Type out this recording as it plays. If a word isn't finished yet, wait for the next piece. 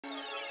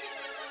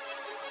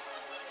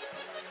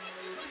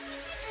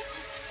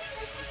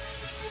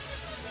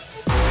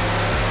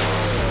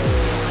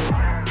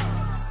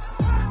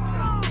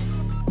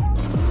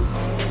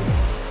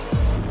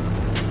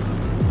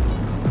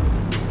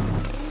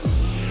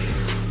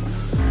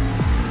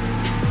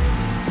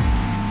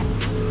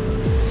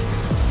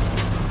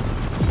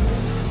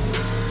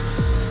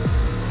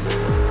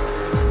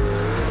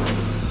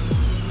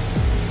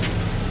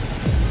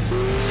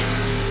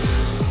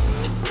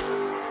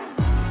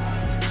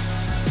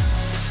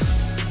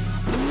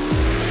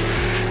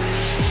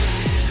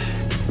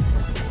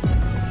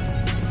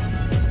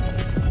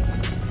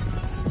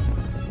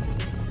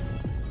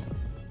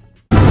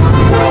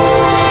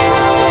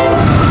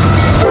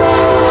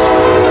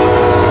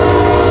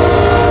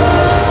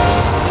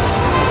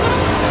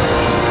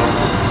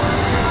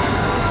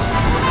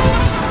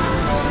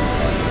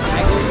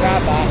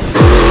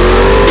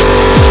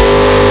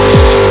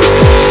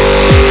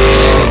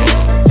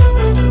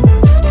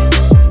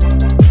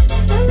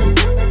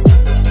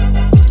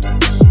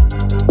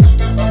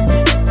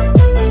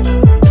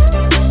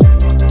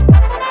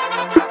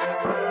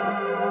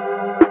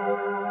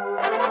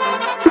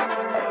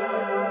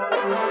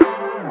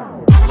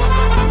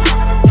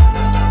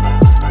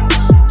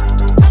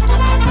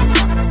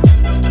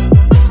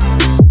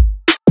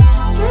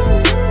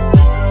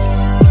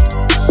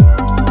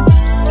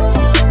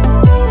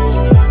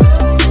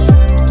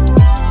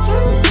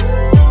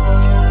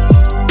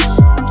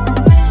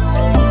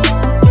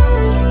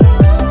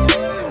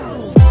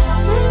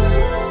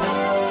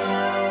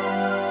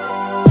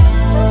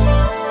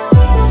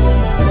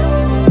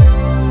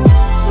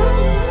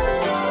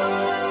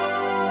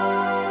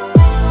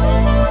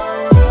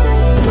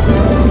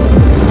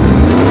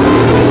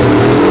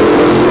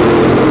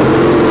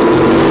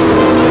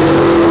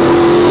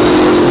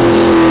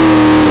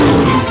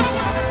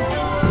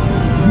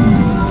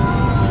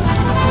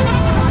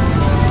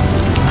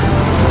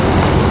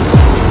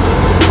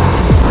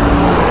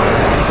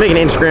Making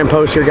an Instagram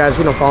post here, guys. If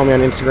you don't follow me on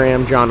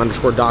Instagram,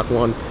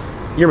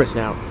 John_Doc1, you're missing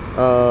out.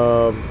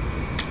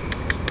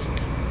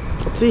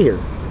 Let's see here.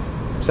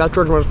 South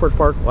Georgia Motorsports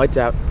Park, lights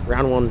out.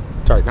 Round one,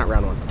 sorry, not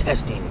round one,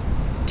 testing.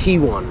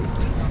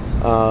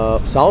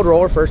 T1. Solid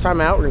roller, first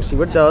time out. We're gonna see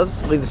what it does.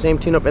 Leave the same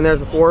tune-up in there as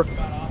before.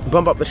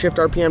 Bump up the shift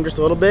RPM just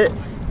a little bit,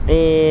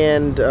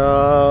 and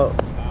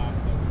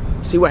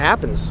see what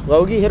happens.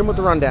 Logie, hit him with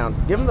the rundown.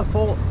 Give him the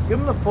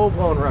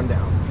full-blown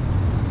rundown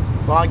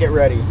while I get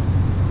ready.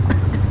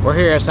 We're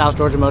here at South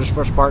Georgia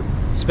Motorsports Park.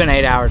 Spent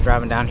 8 hours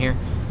driving down here.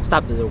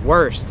 Stopped at the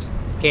worst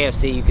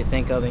KFC you could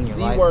think of in your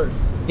life.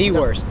 The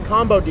worst.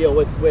 Combo deal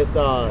with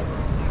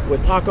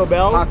Taco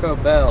Bell. Taco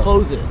Bell.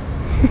 Close it.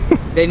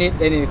 They need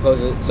to close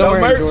it. Somewhere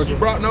no merch. In Georgia. You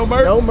brought no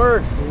merch. No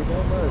merch. Dude,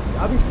 no merch.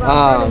 I'll be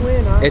trying to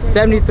win. It's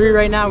 73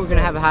 right now. We're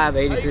gonna have a high of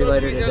 83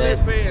 later today.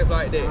 Fans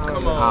like that.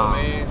 Come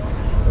on, man.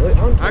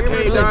 I came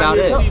really down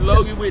here to see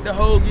Logie with the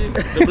hoagie,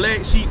 the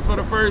black sheep for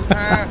the first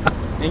time,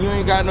 and you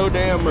ain't got no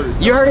damn merch.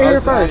 You heard it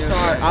here first.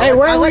 Hey,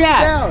 where are we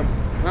at?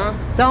 Huh?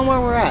 Tell them where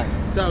we're at.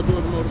 South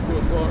Georgia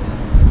Motorsports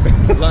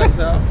Park. Lights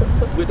out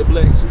with the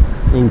black sheep.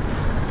 Ooh.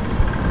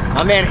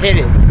 My man hit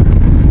it.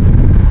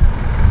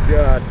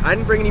 God, I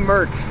didn't bring any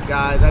merch,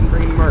 guys. I didn't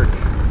bring any merch.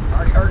 I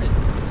already heard it.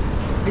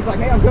 He's like,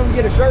 hey, I'm going to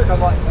get a shirt. And I'm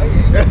like,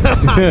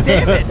 hey.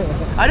 Damn it.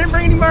 I didn't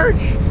bring any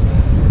merch.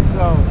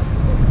 So.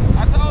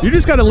 You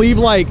just got to leave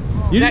like,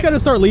 you just got to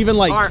start leaving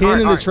like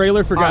 10 in the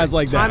trailer for guys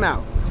like that. Time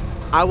out.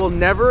 I will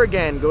never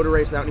again go to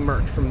race without any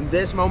merch. From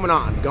this moment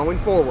on, going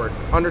forward,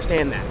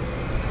 understand that.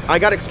 I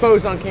got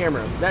exposed on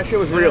camera. That shit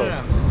was real.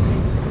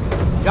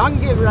 John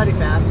can get ready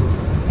fast.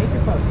 Make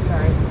your post, all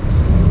right?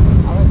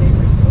 I'll let Dave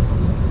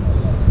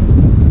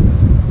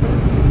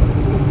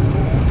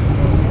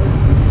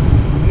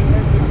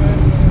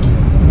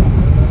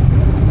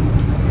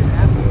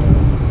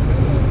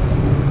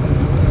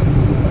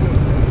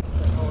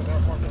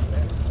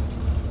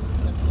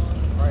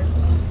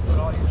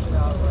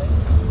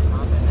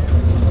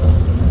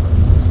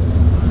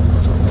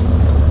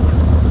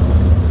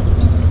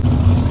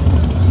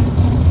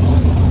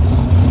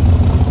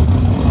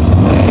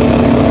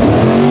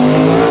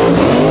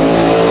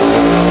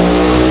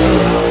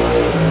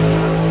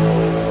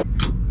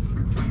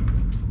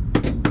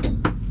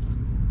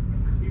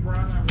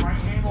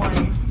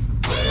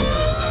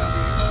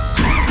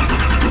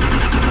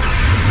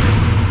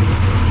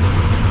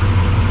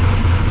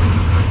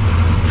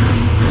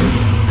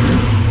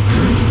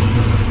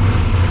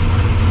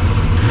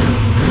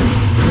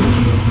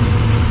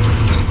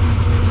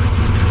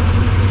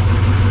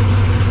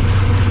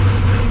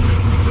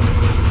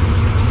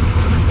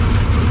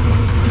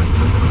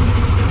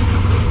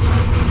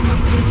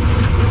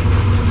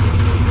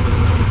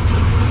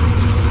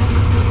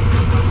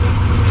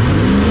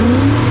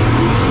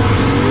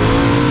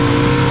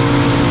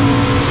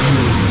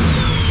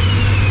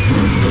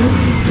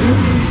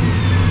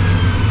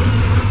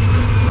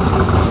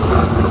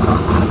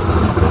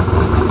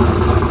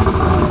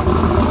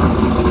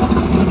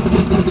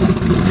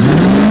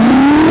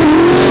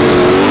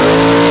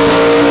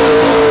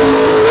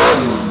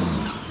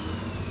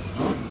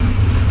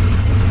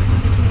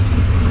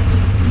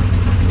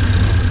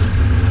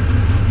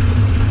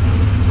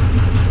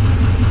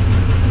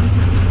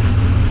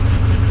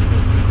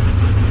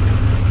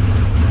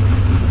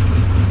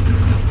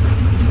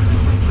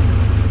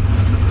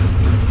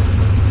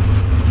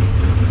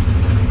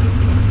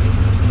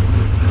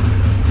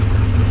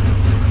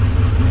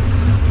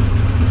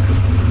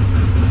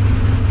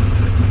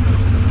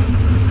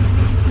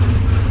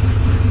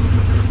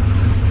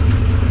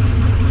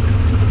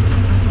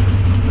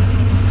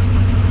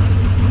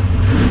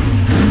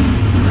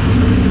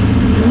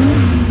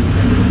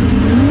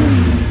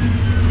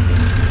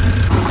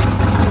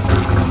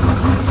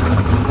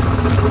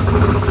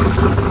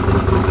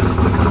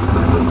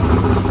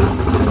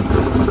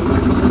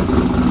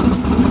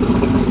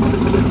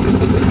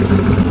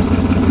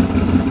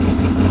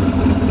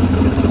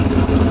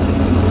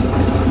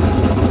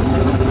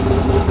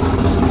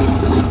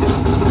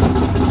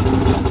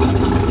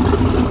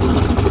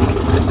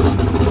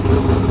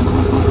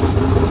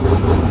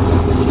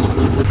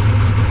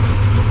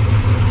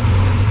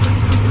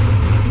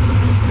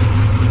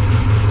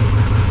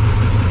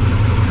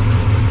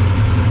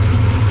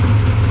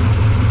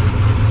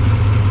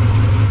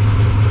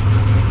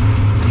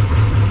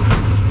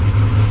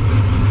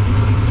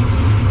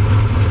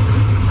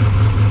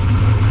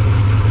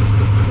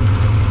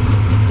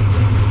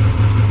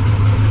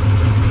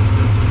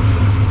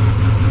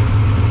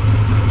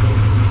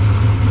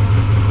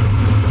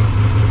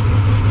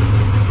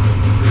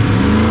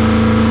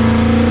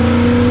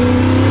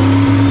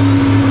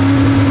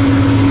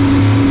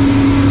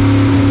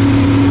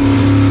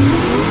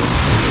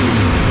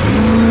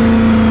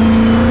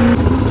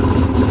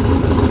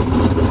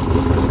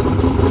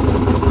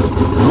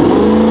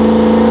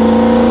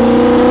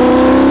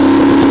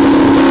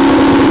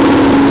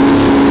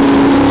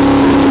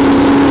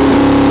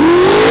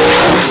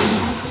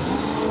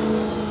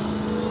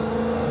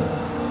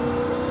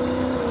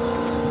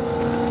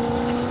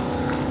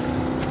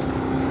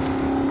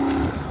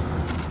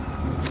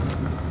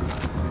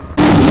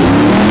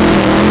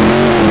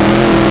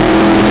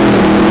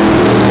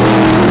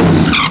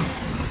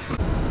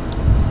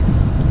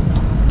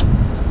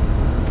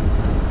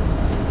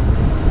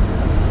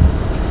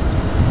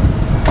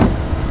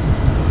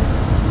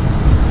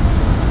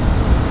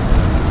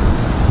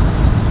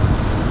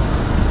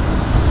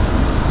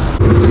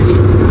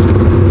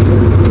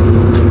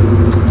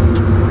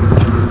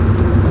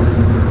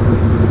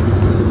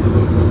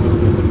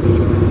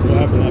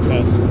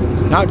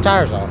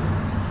tires off.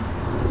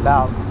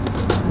 About.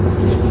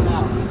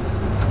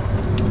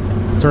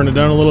 Turn it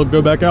down a little,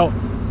 go back out.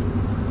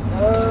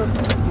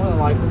 More than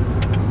likely.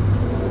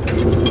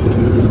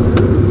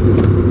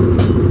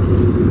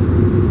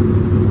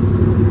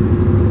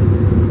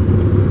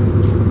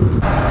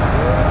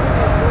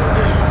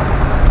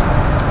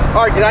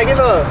 All right, did I give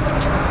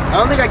I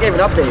don't think I gave an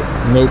update.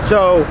 Nope.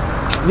 So,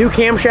 new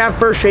camshaft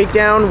first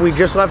shakedown. We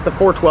just left the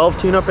 412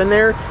 tune-up in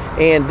there,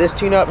 and this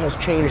tune-up has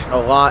changed a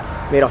lot.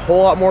 Made a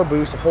whole lot more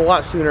boost, a whole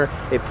lot sooner.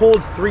 It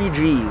pulled 3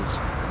 Gs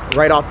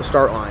right off the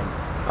start line,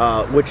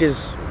 which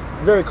is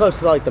very close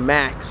to like the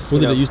max.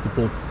 What did it used to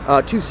pull?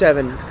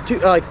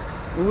 2.7. Like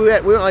we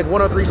went like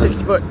 103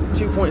 60 foot,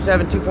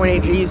 2.7,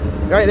 2.8 Gs.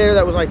 Right there,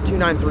 that was like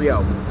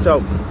 2.930.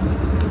 So.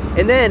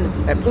 And then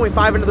at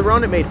 0.5 into the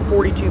run, it made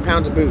 42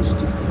 pounds of boost,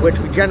 which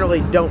we generally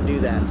don't do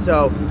that.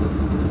 So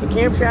the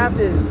camshaft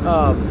is,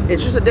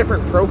 it's just a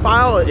different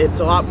profile.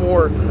 It's a lot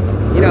more,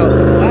 you know,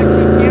 the black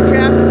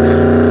camshaft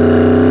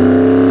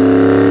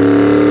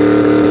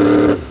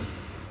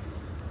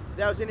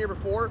that was in here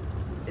before.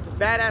 It's a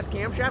badass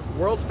camshaft,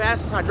 world's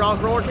fastest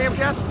hydraulic roller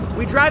camshaft.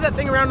 We drive that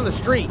thing around in the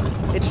street.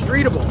 It's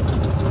streetable.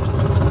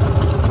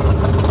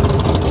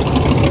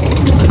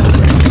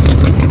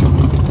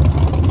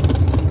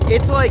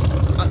 It's like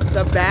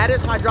the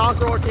baddest hydraulic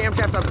roller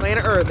camshaft on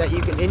planet Earth that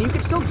you can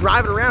still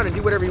drive it around and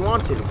do whatever you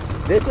want to.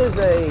 This is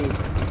a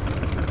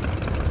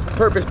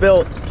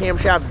purpose-built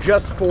camshaft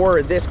just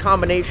for this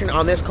combination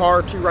on this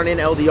car to run in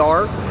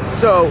LDR.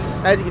 So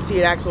as you can see,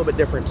 it acts a little bit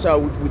different. So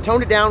we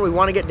toned it down. We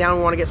want to get down.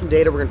 We want to get some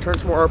data. We're going to turn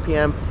some more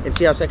RPM and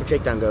see how second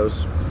shakedown goes.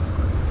 Put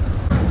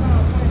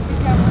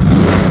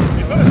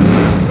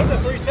the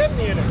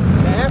 370 in it.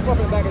 The half up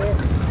in the back of there.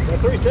 The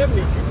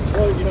 370,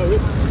 slow, you know, it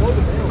slowed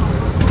it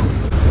down.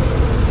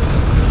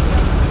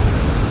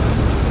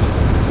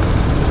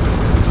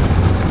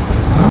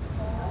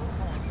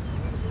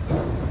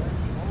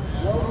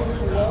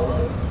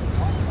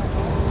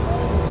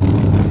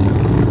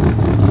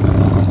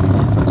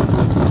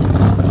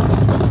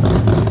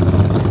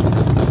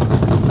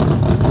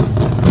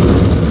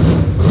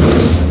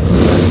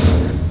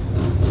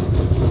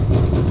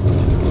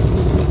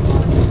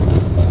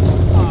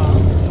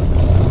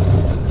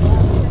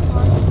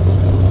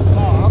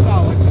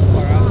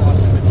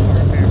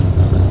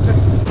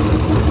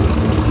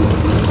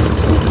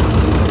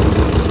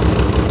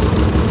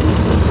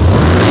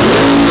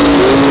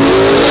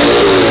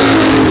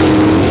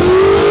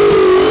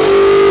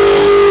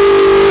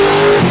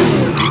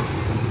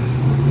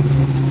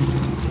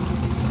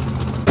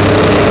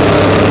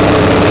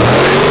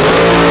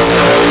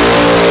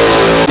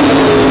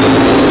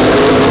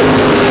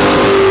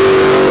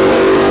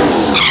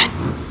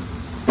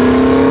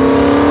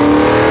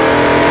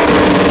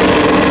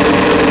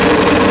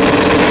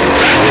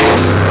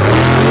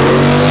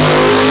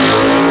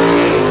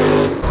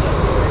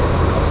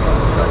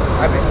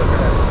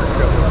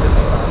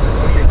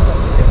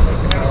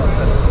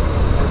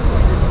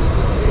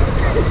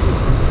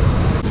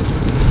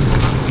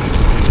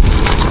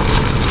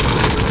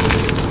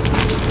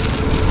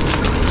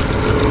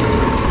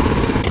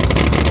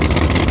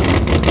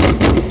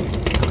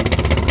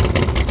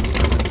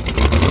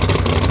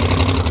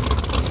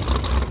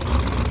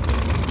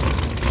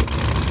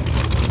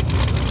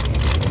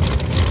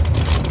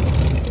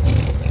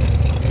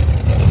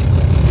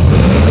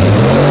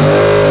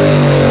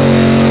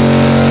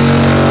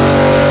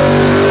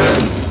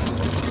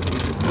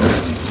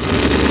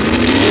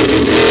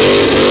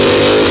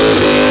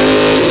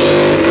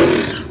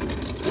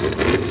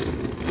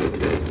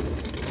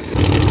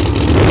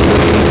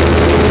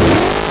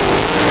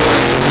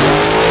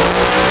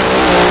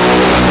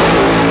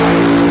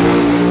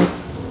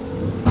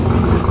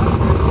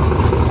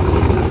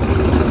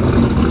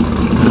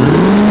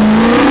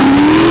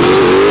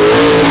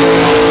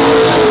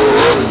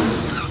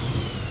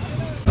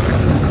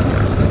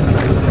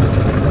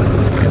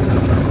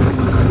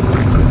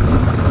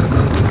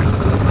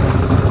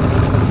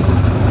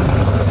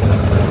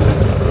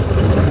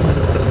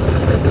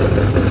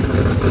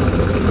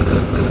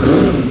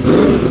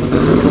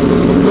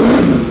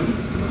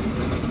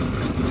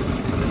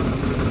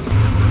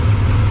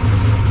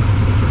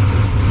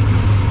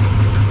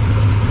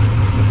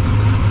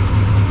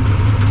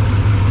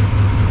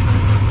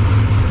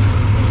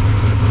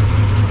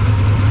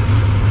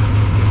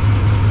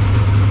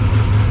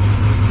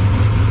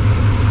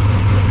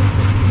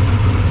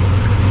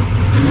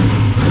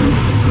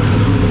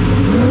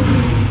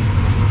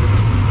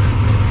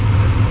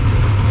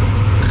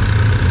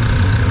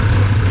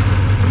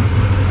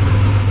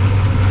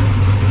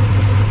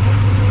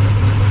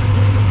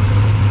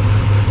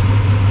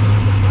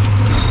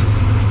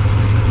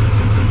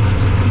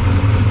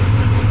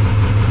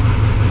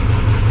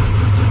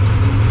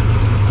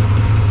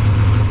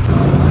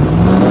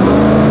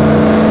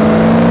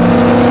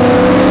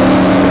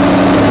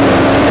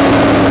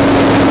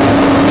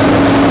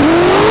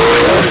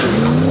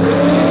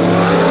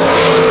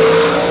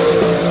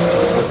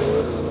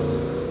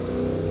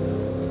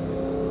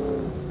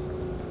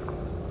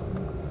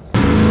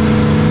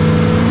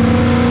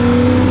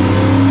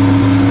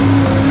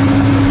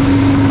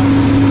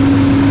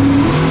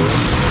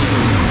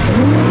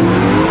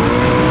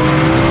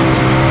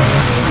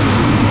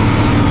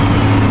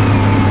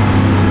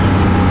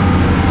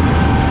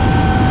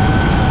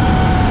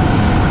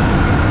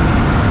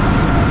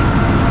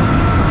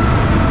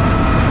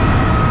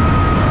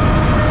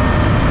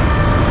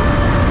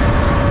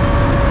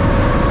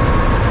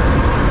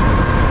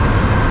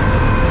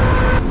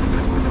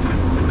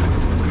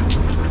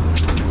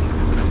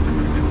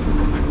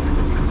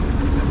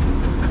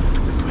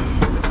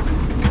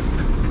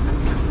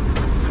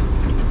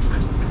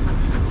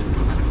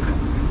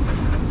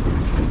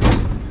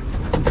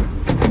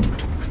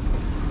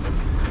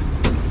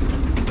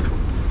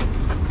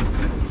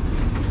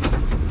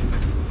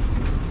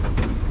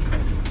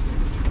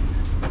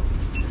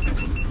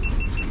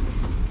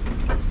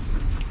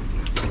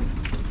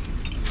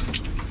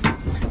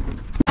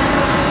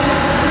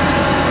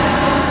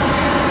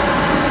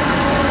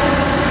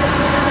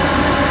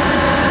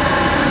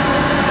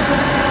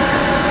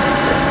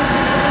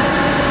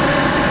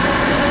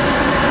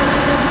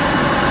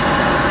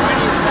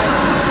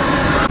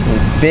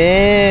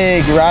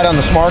 Big ride on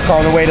the smart car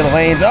on the way to the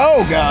lanes.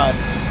 Oh God.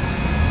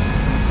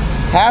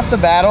 Half the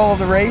battle of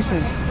the race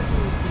is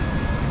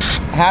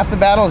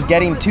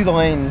getting to the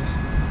lanes.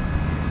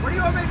 What do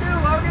you want me to do,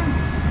 Logan?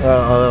 Oh,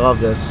 I love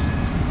this.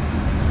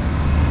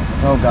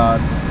 Oh God.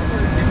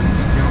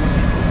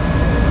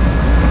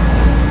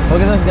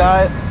 Look at this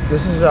guy.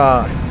 This is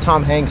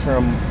Tom Hanks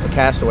from The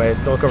Castaway.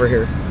 Look over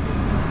here.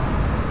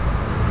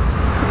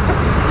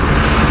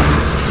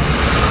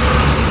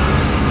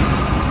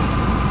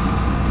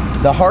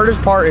 The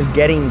hardest part is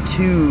getting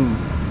to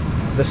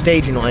the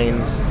staging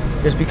lanes,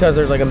 just because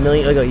there's like a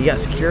million, like you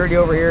got security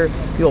over here,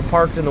 people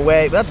parked in the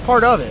way. But that's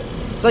part of it.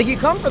 It's like you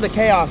come for the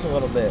chaos a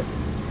little bit.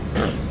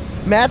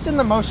 Matt's in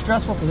the most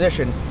stressful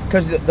position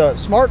because the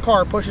smart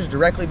car pushes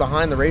directly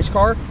behind the race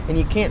car, and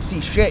you can't see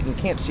shit and you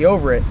can't see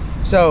over it.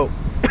 So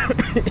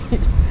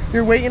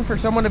you're waiting for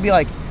someone to be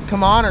like,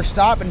 come on or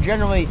stop, and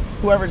generally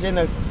whoever's in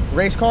the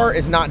race car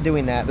is not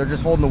doing that. They're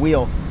just holding the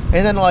wheel.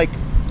 And then like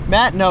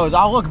Matt knows,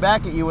 I'll look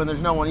back at you when there's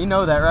no one. You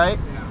know that, right?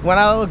 Yeah. When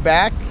I look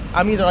back,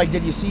 I'm either like,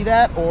 did you see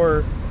that?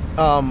 Or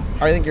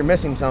I think you're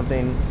missing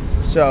something.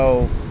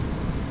 So,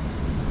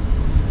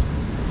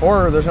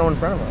 or there's no one in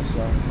front of us. So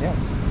yeah,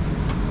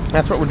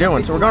 that's what we're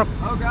doing. So we're going.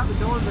 Oh God, the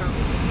door's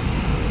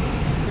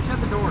open.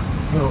 Shut the door.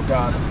 Oh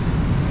God.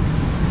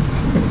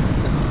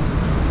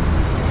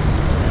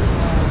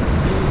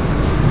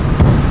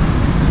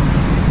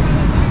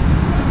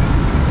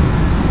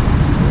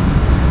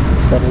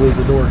 About to lose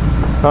the door.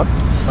 Huh?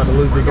 About to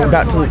lose the door.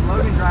 About to. Like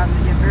Logan driving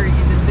to get very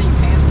indistinct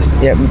hand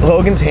signals. Yeah,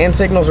 Logan's hand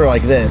signals are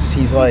like this.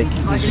 He's like,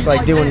 he's just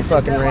like doing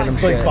fucking random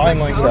shit. Like sign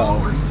language.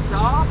 Or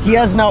stop. He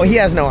has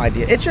no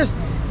idea. It's just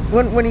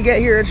when you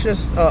get here, it's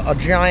just a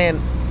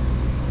giant.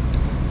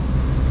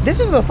 This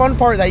is the fun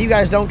part that you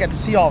guys don't get to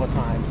see all the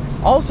time.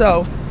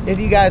 Also, if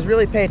you guys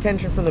really pay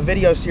attention from the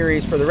video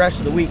series for the rest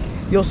of the week,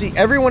 you'll see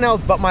everyone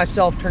else but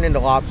myself turn into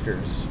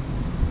lobsters,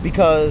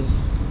 because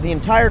the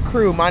entire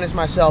crew minus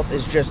myself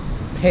is just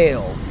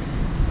pale.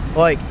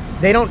 Like,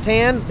 they don't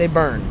tan, they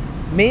burn.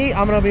 Me,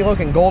 I'm gonna be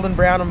looking golden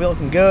brown. I'm gonna be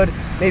looking good.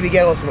 Maybe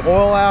get a little some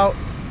oil out,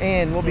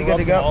 and we'll be good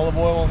to go. Olive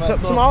oil on that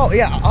stuff? Some olive,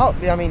 yeah.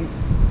 I mean,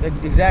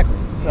 exactly.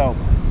 So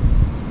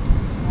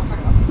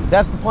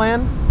that's the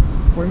plan.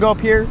 We're gonna go up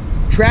here.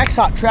 Track's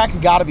hot. Track's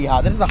gotta be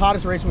hot. This is the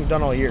hottest race we've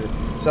done all year.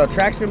 So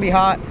track's gonna be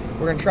hot.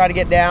 We're gonna try to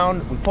get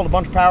down. We pulled a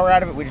bunch of power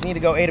out of it. We just need to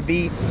go A to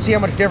B, see how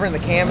much different the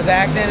cam is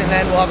acting, and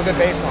then we'll have a good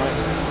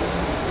baseline.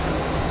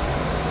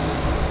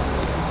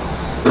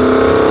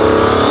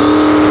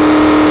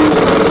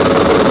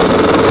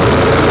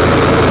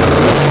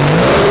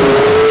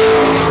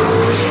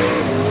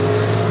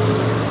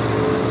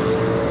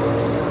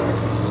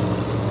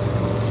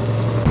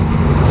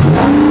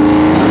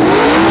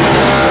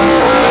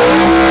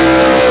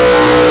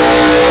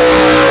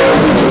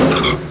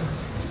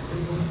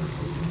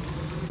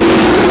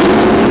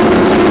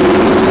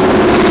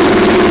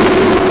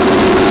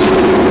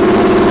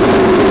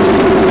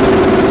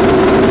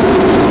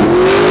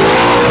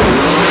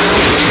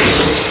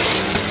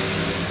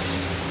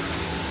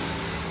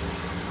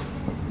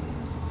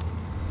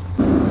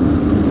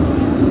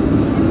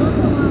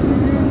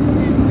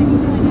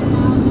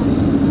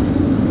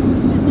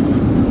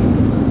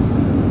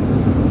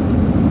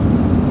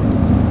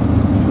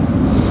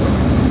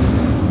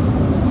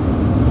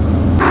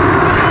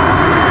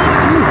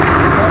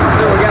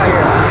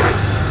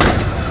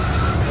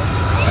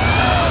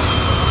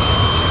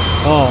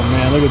 Oh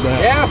man, look at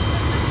that. Yeah.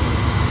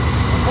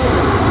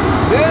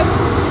 Good.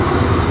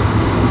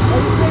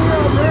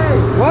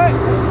 What?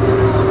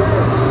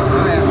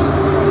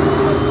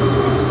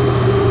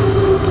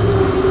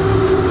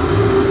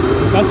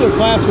 That's what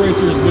class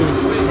racers do.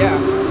 Yeah.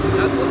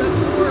 That's what that's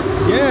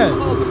for? Yes.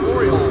 Oh, the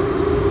glory hole.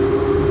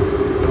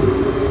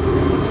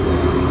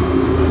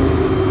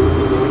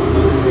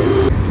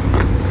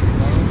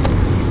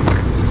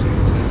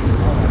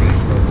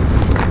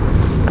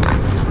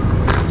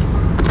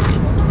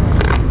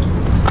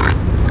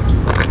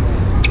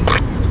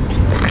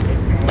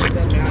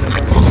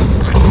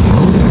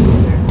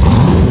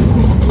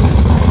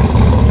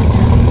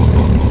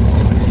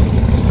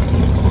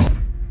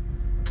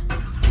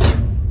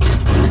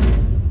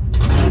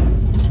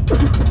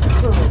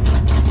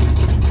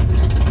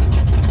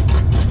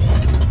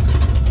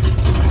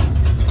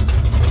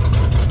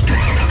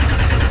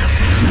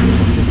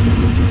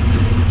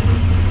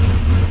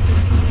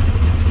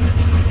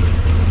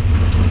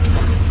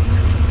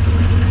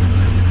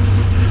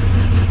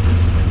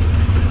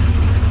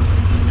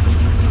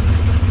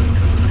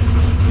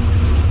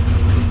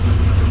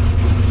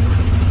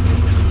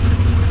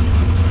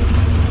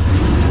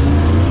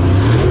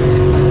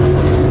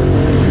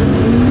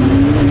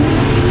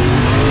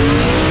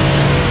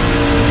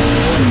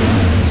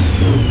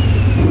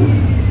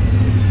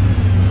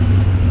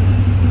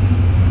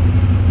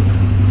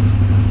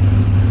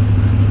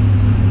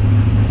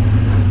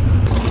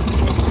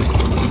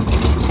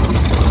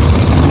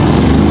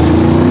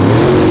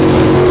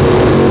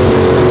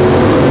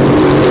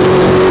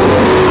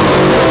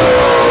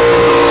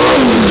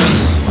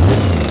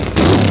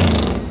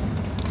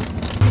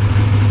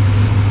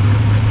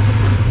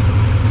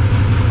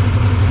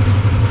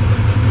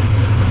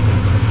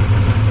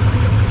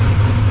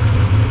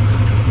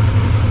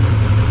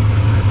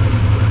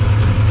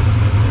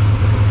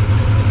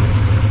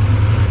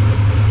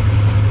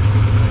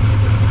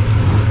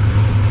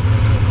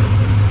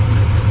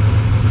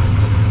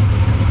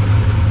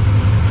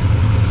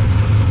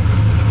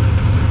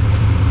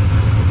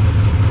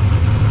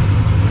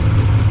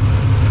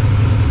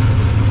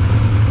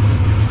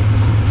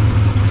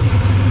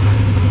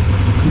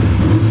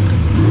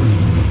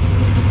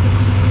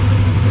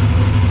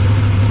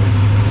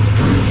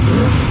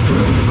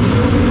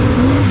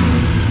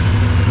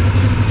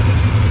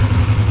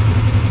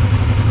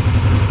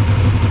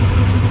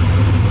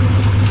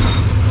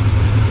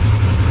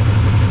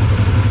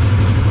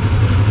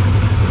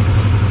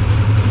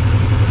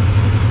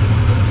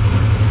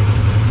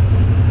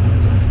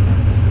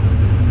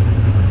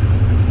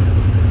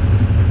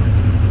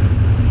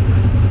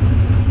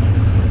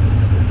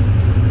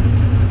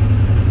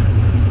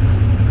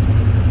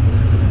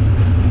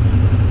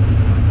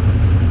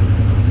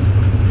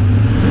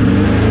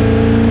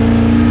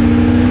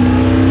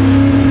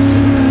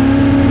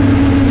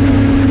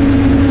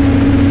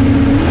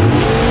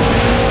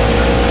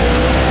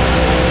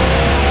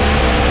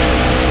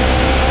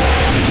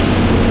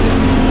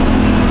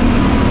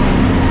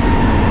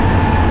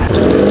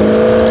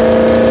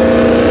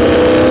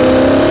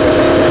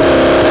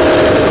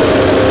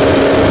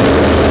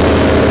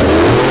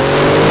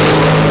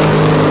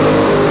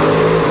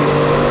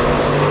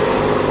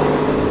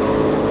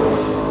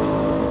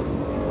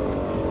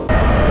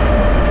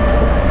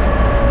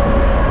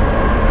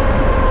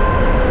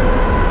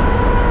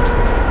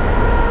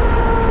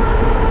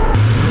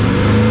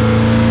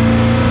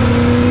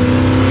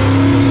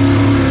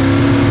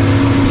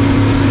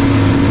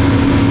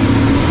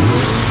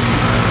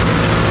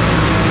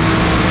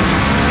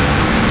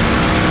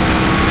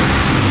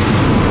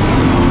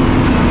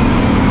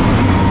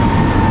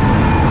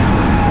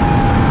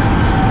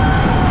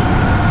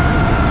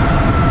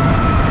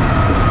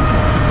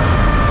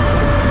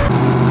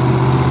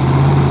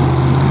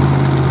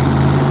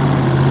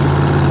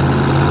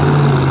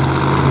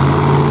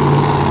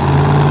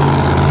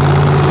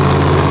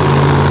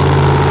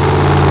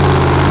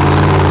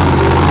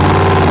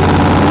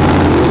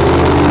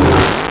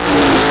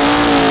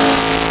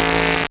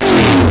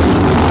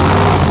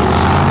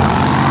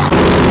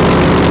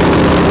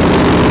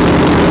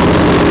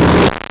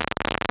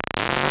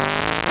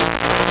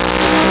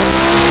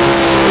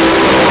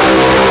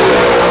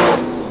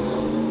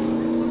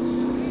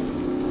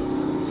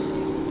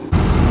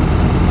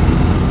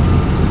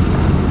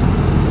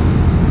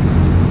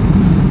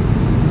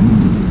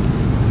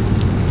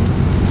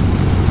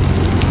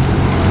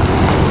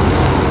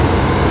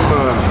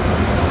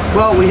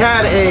 Well, we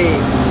had a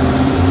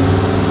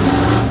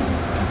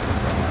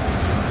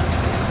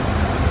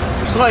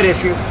slight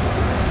issue.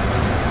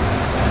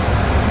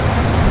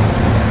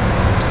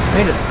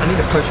 I need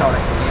to push on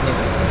it. You need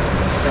to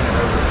spin it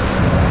over.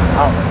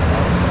 I don't think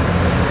so.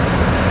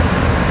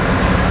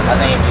 I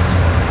think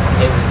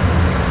it was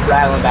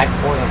rattling back and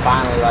forth and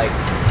finally like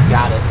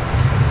got it.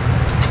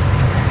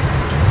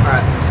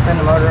 Alright, spin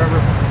the motor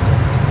over.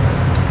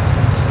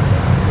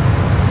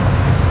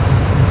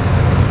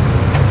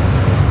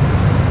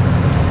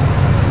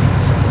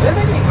 They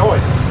didn't make any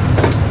noise.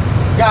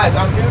 Guys,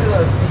 I'm new to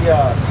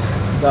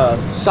the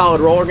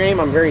solid roller game.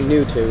 I'm very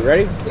new to.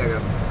 Ready? Yeah,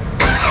 go.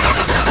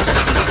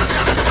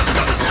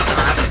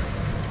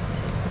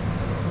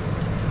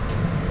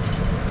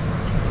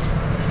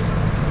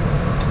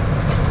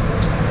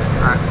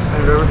 Alright,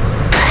 spin it over.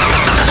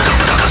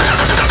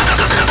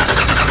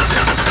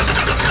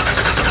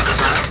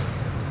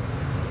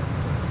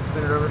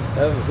 Spin it over. That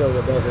doesn't feel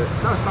good, does it?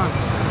 No, it's fine.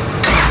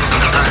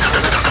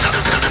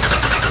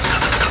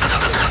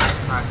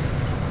 Alright.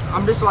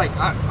 I'm just like,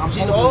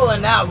 she's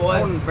oiling now, boy.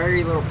 Holding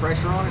very little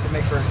pressure on it to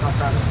make sure it's not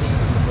trying to seam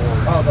from the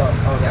board. Oh,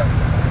 okay.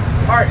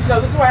 Yeah. Alright,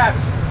 so this is what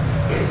happens.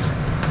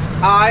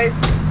 I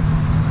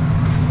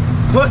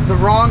put the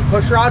wrong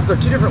push rods. They're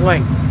 2 different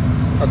lengths.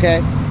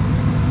 Okay?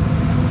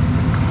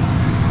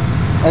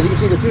 As you can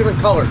see, they're 2 different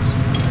colors.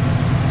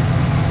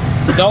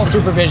 Adult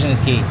supervision is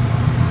key.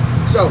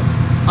 So,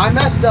 I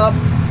messed up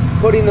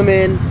putting them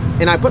in,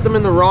 and I put them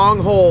in the wrong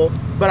hole,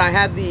 but I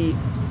had the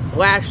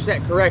lash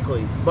set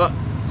correctly. But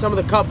some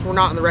of the cups were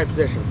not in the right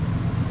position.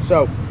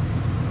 So,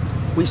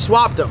 we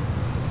swapped them.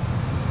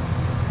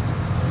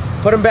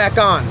 Put them back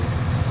on.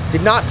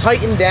 Did not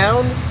tighten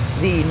down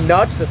the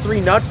nuts, the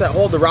 3 nuts that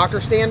hold the rocker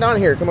stand on.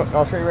 Here, come on,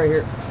 I'll show you right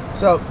here.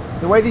 So,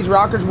 the way these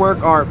rockers work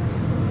are,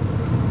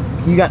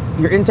 you got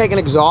your intake and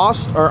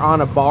exhaust are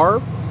on a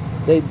bar.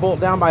 They bolt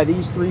down by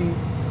these 3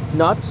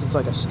 nuts. It's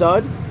like a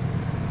stud.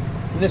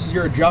 And this is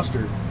your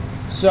adjuster.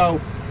 So,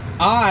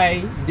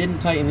 I didn't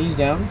tighten these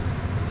down.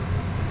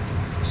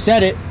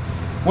 Set it.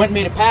 Went and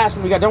made a pass.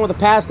 When we got done with the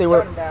pass, they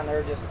were down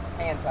there just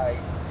hand tight.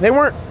 They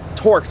weren't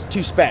torqued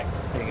to spec.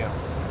 There you go.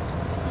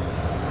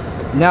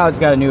 Now it's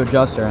got a new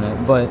adjuster in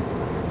it, but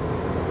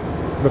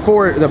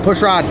before the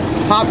push rod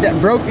hopped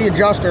out, broke the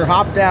adjuster,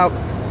 hopped out,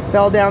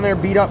 fell down there,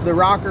 beat up the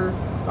rocker,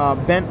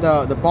 bent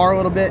the bar a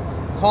little bit.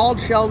 Called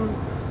Sheldon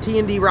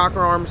T&D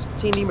Rocker Arms,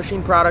 T&D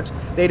Machine Products.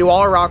 They do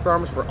all our rocker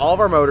arms for all of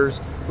our motors.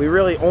 We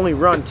really only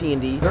run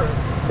T&D.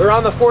 They're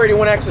on the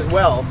 481X as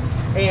well.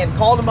 And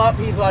called him up.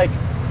 He's like,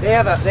 they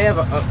have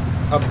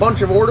a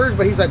bunch of orders,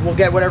 but he's like, we'll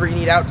get whatever you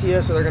need out to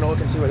you. So they're gonna look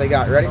and see what they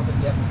got. Ready? Yep.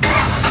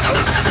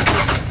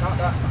 Not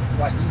that,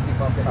 like easy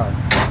bump it. Right.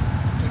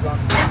 Keep on.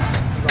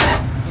 Keep on.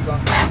 Keep on.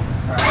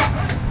 All right.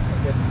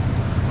 That's good.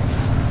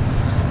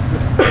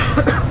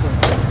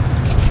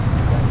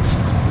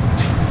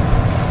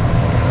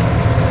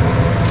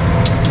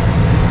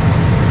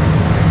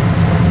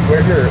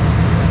 Where's your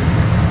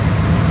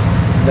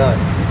nut?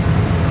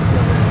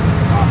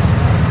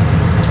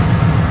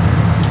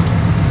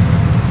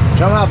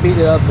 Show them how beat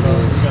it up it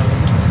is.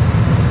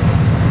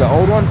 The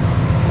old one?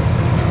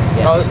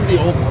 Yeah. Oh, this is the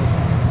old one.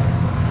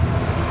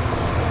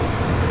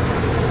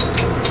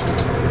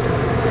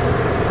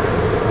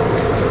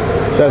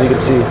 So as you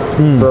can see,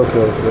 broke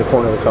the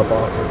corner of the cup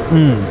off.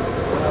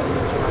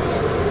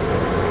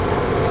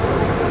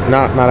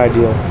 Not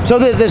ideal. So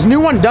this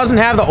new one doesn't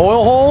have the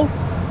oil hole?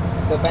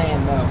 The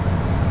band, no.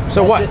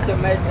 So what?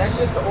 That's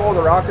just to oil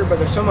the rocker, but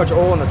there's so much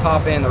oil in the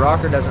top end, the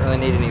rocker doesn't really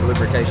need any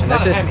lubrication.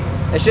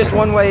 It's just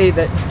one way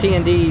that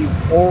T&D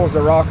oils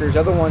the rockers.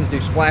 Other ones do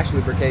splash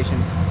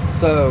lubrication.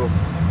 So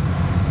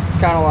it's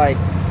kind of like,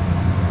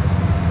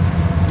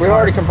 we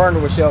already confirmed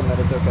it with Sheldon that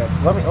it's okay.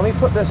 Let me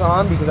put this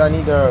on because I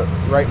need to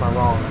right my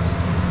wrongs.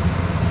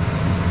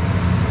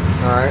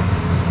 All right.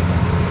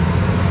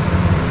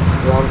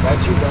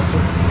 That's your adjuster.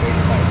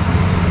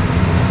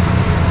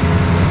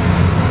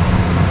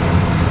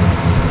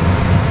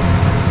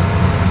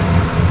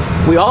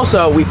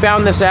 We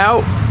found this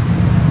out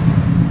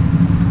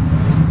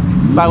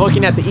by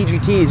looking at the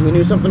EGTs. We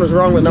knew something was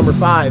wrong with number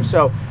 5.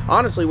 So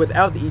honestly,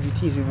 without the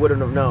EGTs, we wouldn't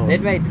have known.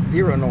 It made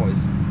 0 noise.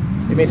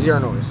 It made 0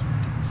 noise.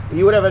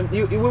 You would have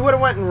we would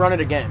have went and run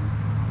it again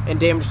and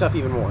damaged stuff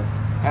even more.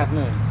 Half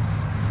moon.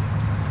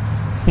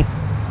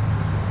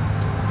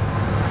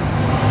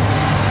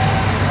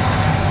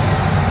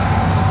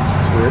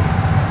 It's weird.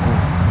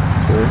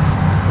 It's weird. I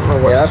don't know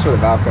what. Yeah, that's for the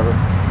valve cover.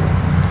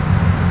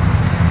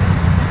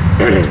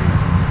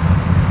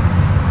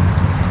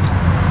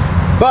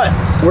 But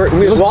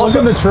we've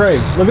also look at the tray.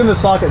 Look at the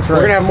socket tray.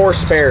 We're gonna have more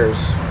spares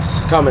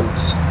coming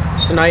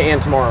tonight and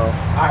tomorrow.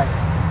 All right.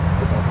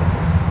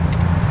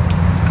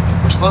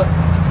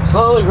 We're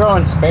slowly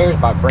growing spares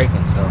by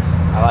breaking stuff.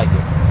 I like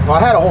it. Well, I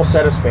had a whole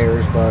set of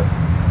spares, but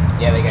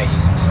yeah, they got used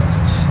to it.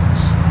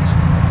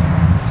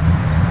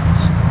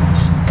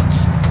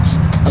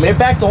 I mean, it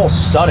backed the whole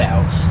stud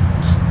out.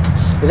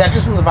 Is that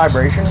just from the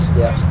vibration?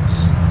 Yeah.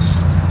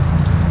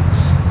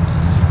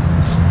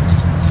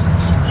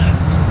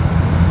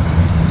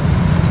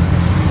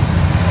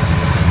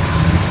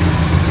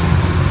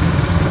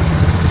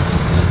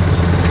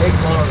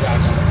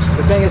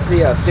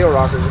 the steel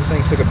rockers. These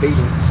things took a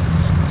beating.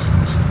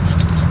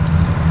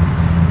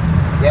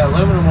 Yeah,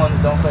 aluminum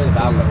ones don't play the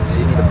valve cover.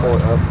 You need to pull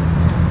it up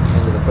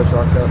into the push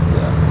rod cup.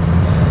 Yeah.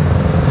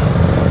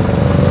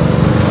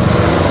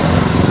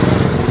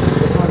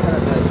 This one,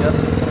 the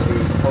adjustment is going to be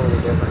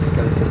totally different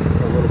because it's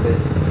a little bit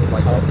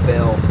like the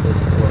bell is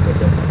a little bit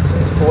different.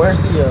 So where's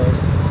the?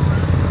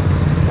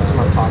 That's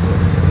my pocket.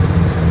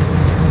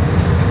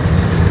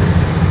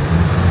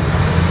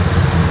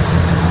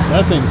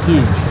 That thing's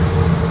huge.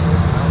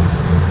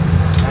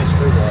 Nice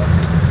screw blower.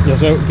 Yeah.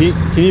 So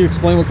can you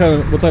explain what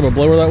type of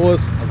blower that was?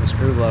 That's a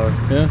screw blower.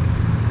 Yeah.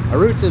 A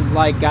roots have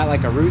got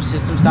like a root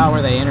system style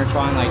where they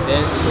intertwine like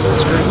this. The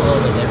screw's a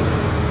little bit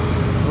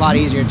different. It's a lot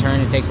easier to turn.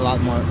 It takes a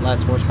lot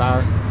less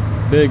horsepower.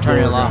 Big. Turn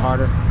it a lot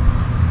harder.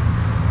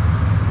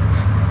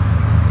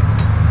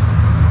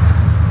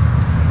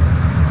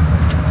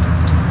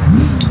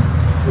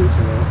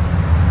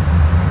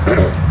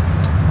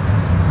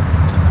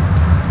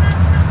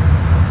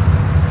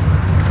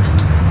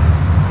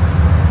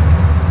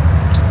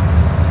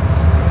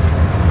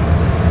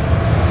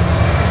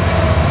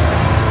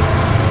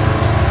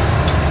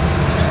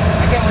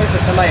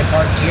 Somebody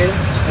parked here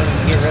so we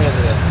can get rid of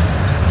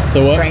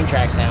the train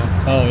tracks down.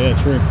 Oh yeah,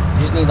 true. You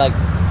just need like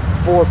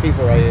 4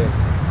 people right here.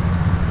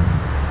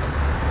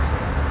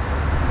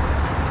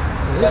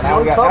 Yeah, now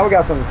we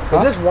got some.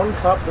 Is this one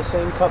cup the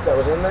same cup that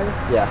was in there?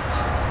 Yeah.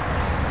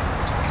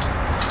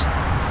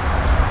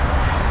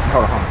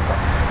 Hold on.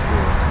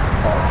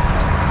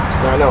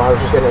 No, I was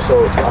just getting it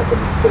so I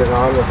could put it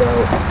on without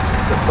it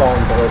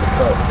falling below the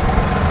cup.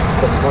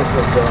 Because once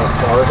the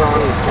bar's on,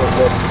 you can't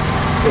get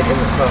it in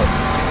the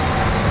cup.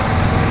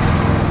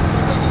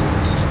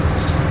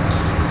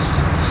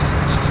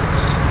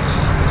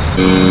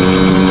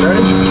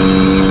 Ready?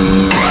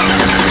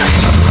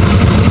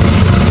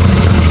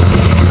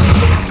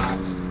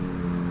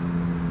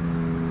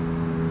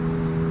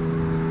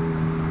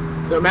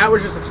 So Matt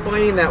was just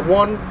explaining that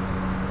one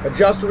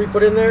adjuster we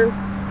put in there.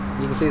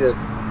 You can see the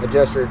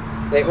adjuster.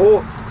 They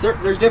oil.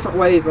 There's different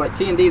ways. Like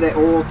T&D, they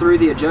oil through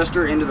the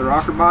adjuster into the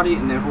rocker body,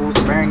 and then oils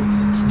the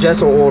bearing.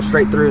 Jess will oil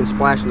straight through and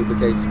splash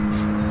lubricates.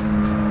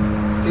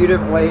 A few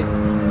different ways.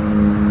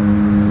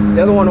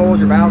 The other one oils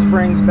your valve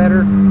springs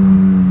better.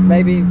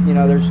 Maybe, you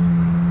know, there's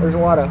a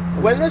lot of...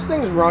 When this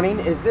thing's running,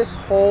 is this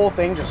whole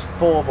thing just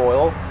full of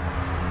oil?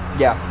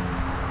 Yeah.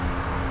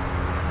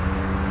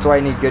 That's why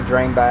you need good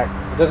drain back.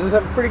 Does this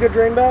have a pretty good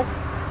drain back?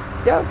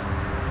 Yeah.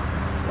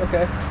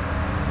 Okay.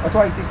 That's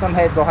why you see some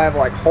heads will have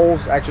like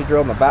holes actually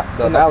drilled in the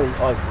valley.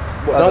 Like,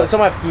 some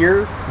have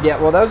here? Yeah,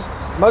 well those,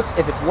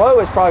 if it's low,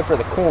 it's probably for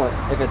the coolant.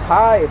 If it's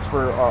high, it's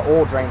for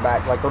oil drain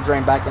back. Like they'll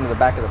drain back into the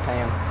back of the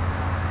pan.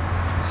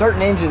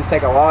 Certain engines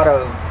take a lot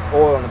of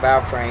oil in the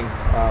valve train.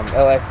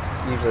 LS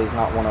usually is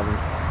not one of them.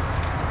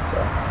 So,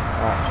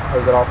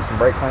 hose it off with some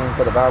brake clean,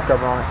 put the valve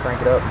cover on it,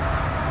 crank it up.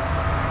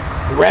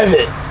 Rev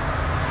it!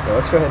 Yeah,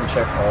 let's go ahead and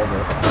check all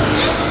the...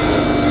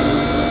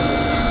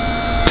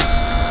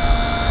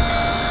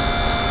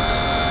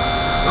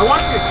 I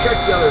want you to check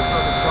the other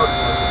fucking spark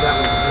plugs if that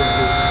one's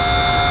loose.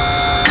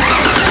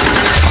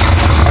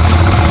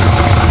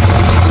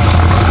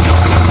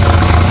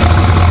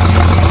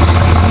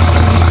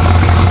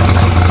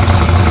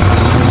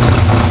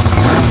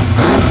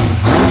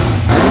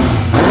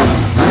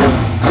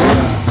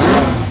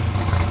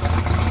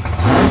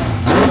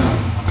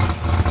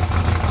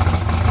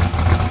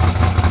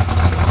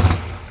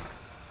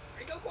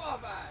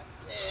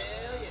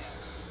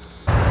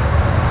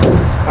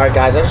 Alright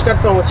guys, I just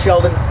got filmed with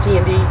Sheldon,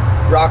 T&D,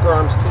 rocker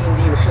arms,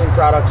 T&D machine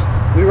products.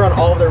 We run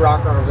all of their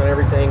rocker arms and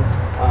everything.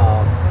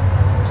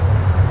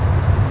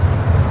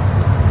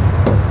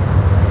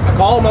 I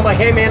call them, I'm like,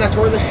 hey man, I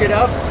tore this shit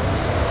up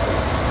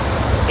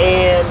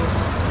and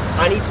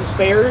I need some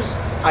spares.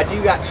 I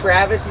do got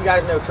Travis, you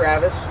guys know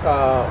Travis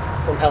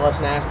from LS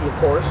Nasty, of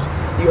course.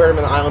 You heard him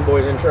in the Island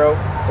Boys intro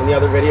in the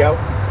other video.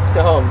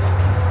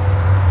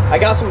 I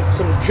got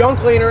some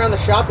junk laying around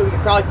the shop that we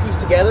could probably piece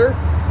together.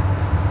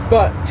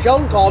 But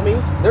Sheldon called me.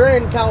 They're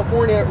in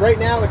California right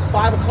now. It's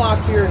 5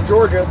 o'clock here in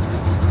Georgia.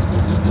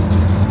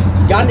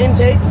 Got an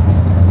intake,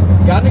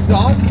 got an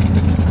exhaust,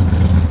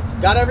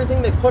 got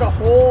everything. They put a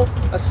whole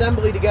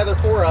assembly together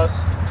for us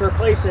to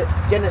replace it,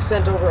 getting it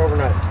sent over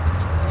overnight.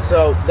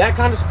 So that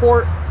kind of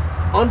support,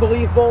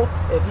 unbelievable.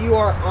 If you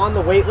are on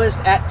the wait list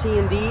at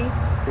T&D,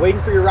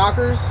 waiting for your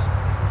rockers,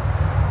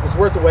 it's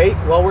worth the wait.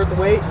 Well worth the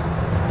wait.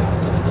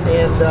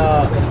 And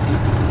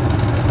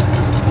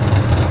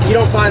you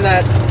don't find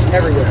that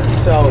everywhere.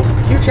 So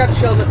huge shout to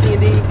Sheldon at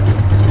T&D.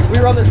 We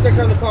run their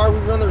sticker on the car. We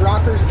run their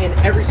rockers in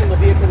every single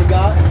vehicle we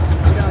got.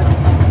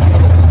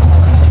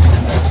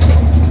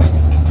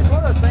 It's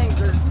one of those things.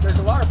 There's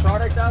a lot of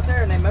products out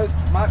there, and they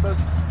might both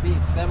be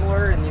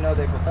similar, and you know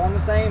they perform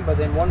the same. But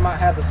then one might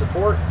have the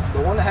support.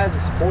 The one that has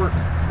the support,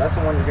 that's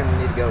the one you're going to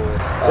need to go with.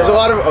 There's a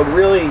lot of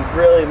really,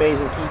 really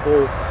amazing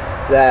people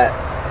that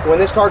when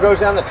this car goes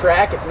down the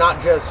track, it's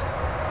not just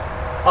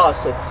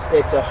us.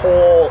 It's a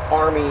whole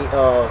army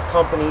of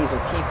companies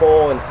and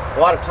people, and a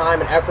lot of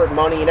time and effort,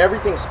 money, and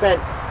everything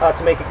spent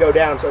to make it go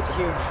down. So it's a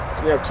huge,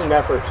 team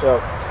effort. So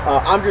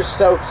I'm just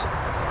stoked.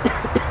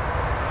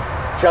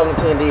 Sheldon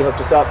TND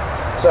hooked us up.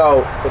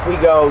 So if we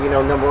go,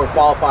 #1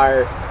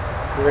 qualifier,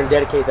 we're going to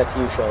dedicate that to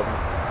you, Sheldon.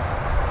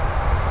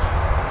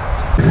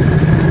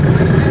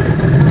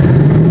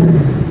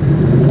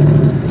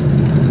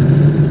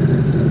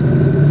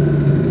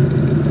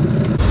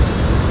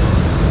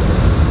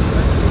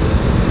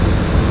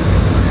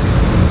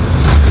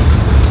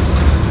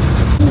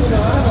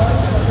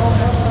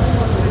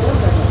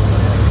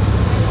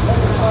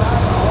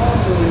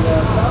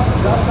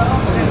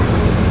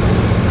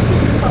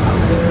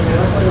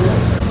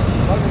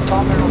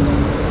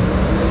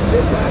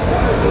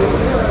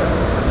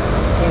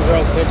 Some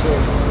girl's picture.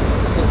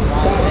 It's a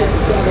smile.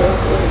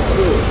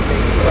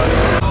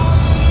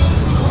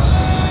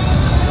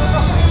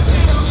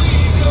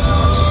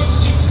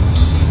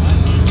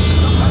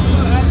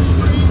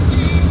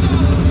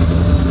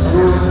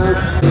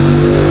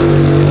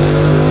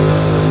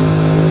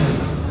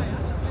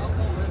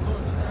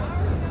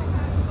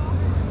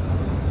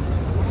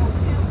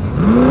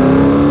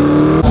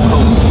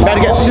 Got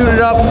to get suited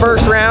up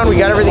first round. We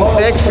got everything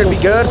fixed. Should be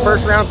good.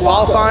 First round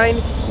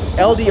qualifying.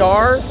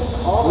 LDR.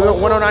 We went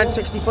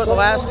 109.60 foot the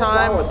last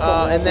time,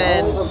 and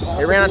then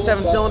it ran on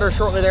 7-cylinder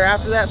shortly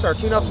thereafter that. So our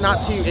tune-up's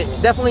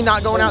definitely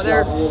not going out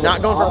there,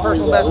 not going for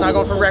personal best, not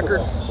going for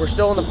record. We're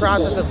still in the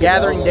process of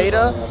gathering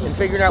data and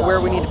figuring out where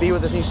we need to be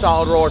with this new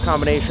solid roller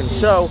combination.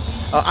 So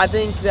I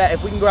think that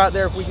if we can go out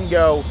there, if we can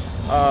go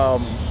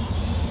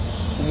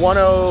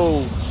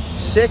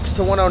 106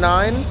 to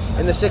 109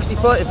 in the 60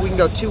 foot, if we can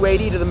go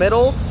 280 to the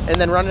middle and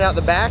then run it out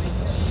the back,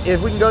 if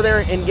we can go there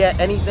and get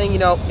anything,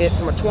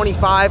 from a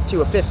 25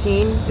 to a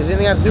 15, is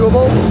anything that's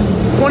doable?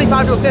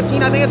 25 to a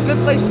 15, I think it's a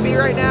good place to be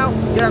right now.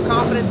 Get our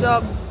confidence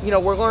up.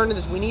 We're learning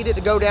this. We need it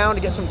to go down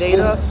to get some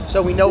data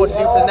so we know what to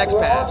do for the next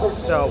pass.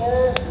 So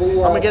I'm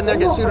going to get in there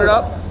and get suited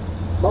up.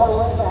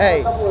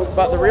 Hey,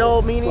 but the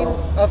real meaning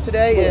of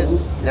today is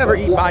never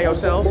eat by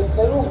yourself.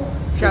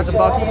 Shout out to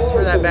Buc-ee's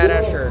for that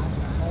badass shirt.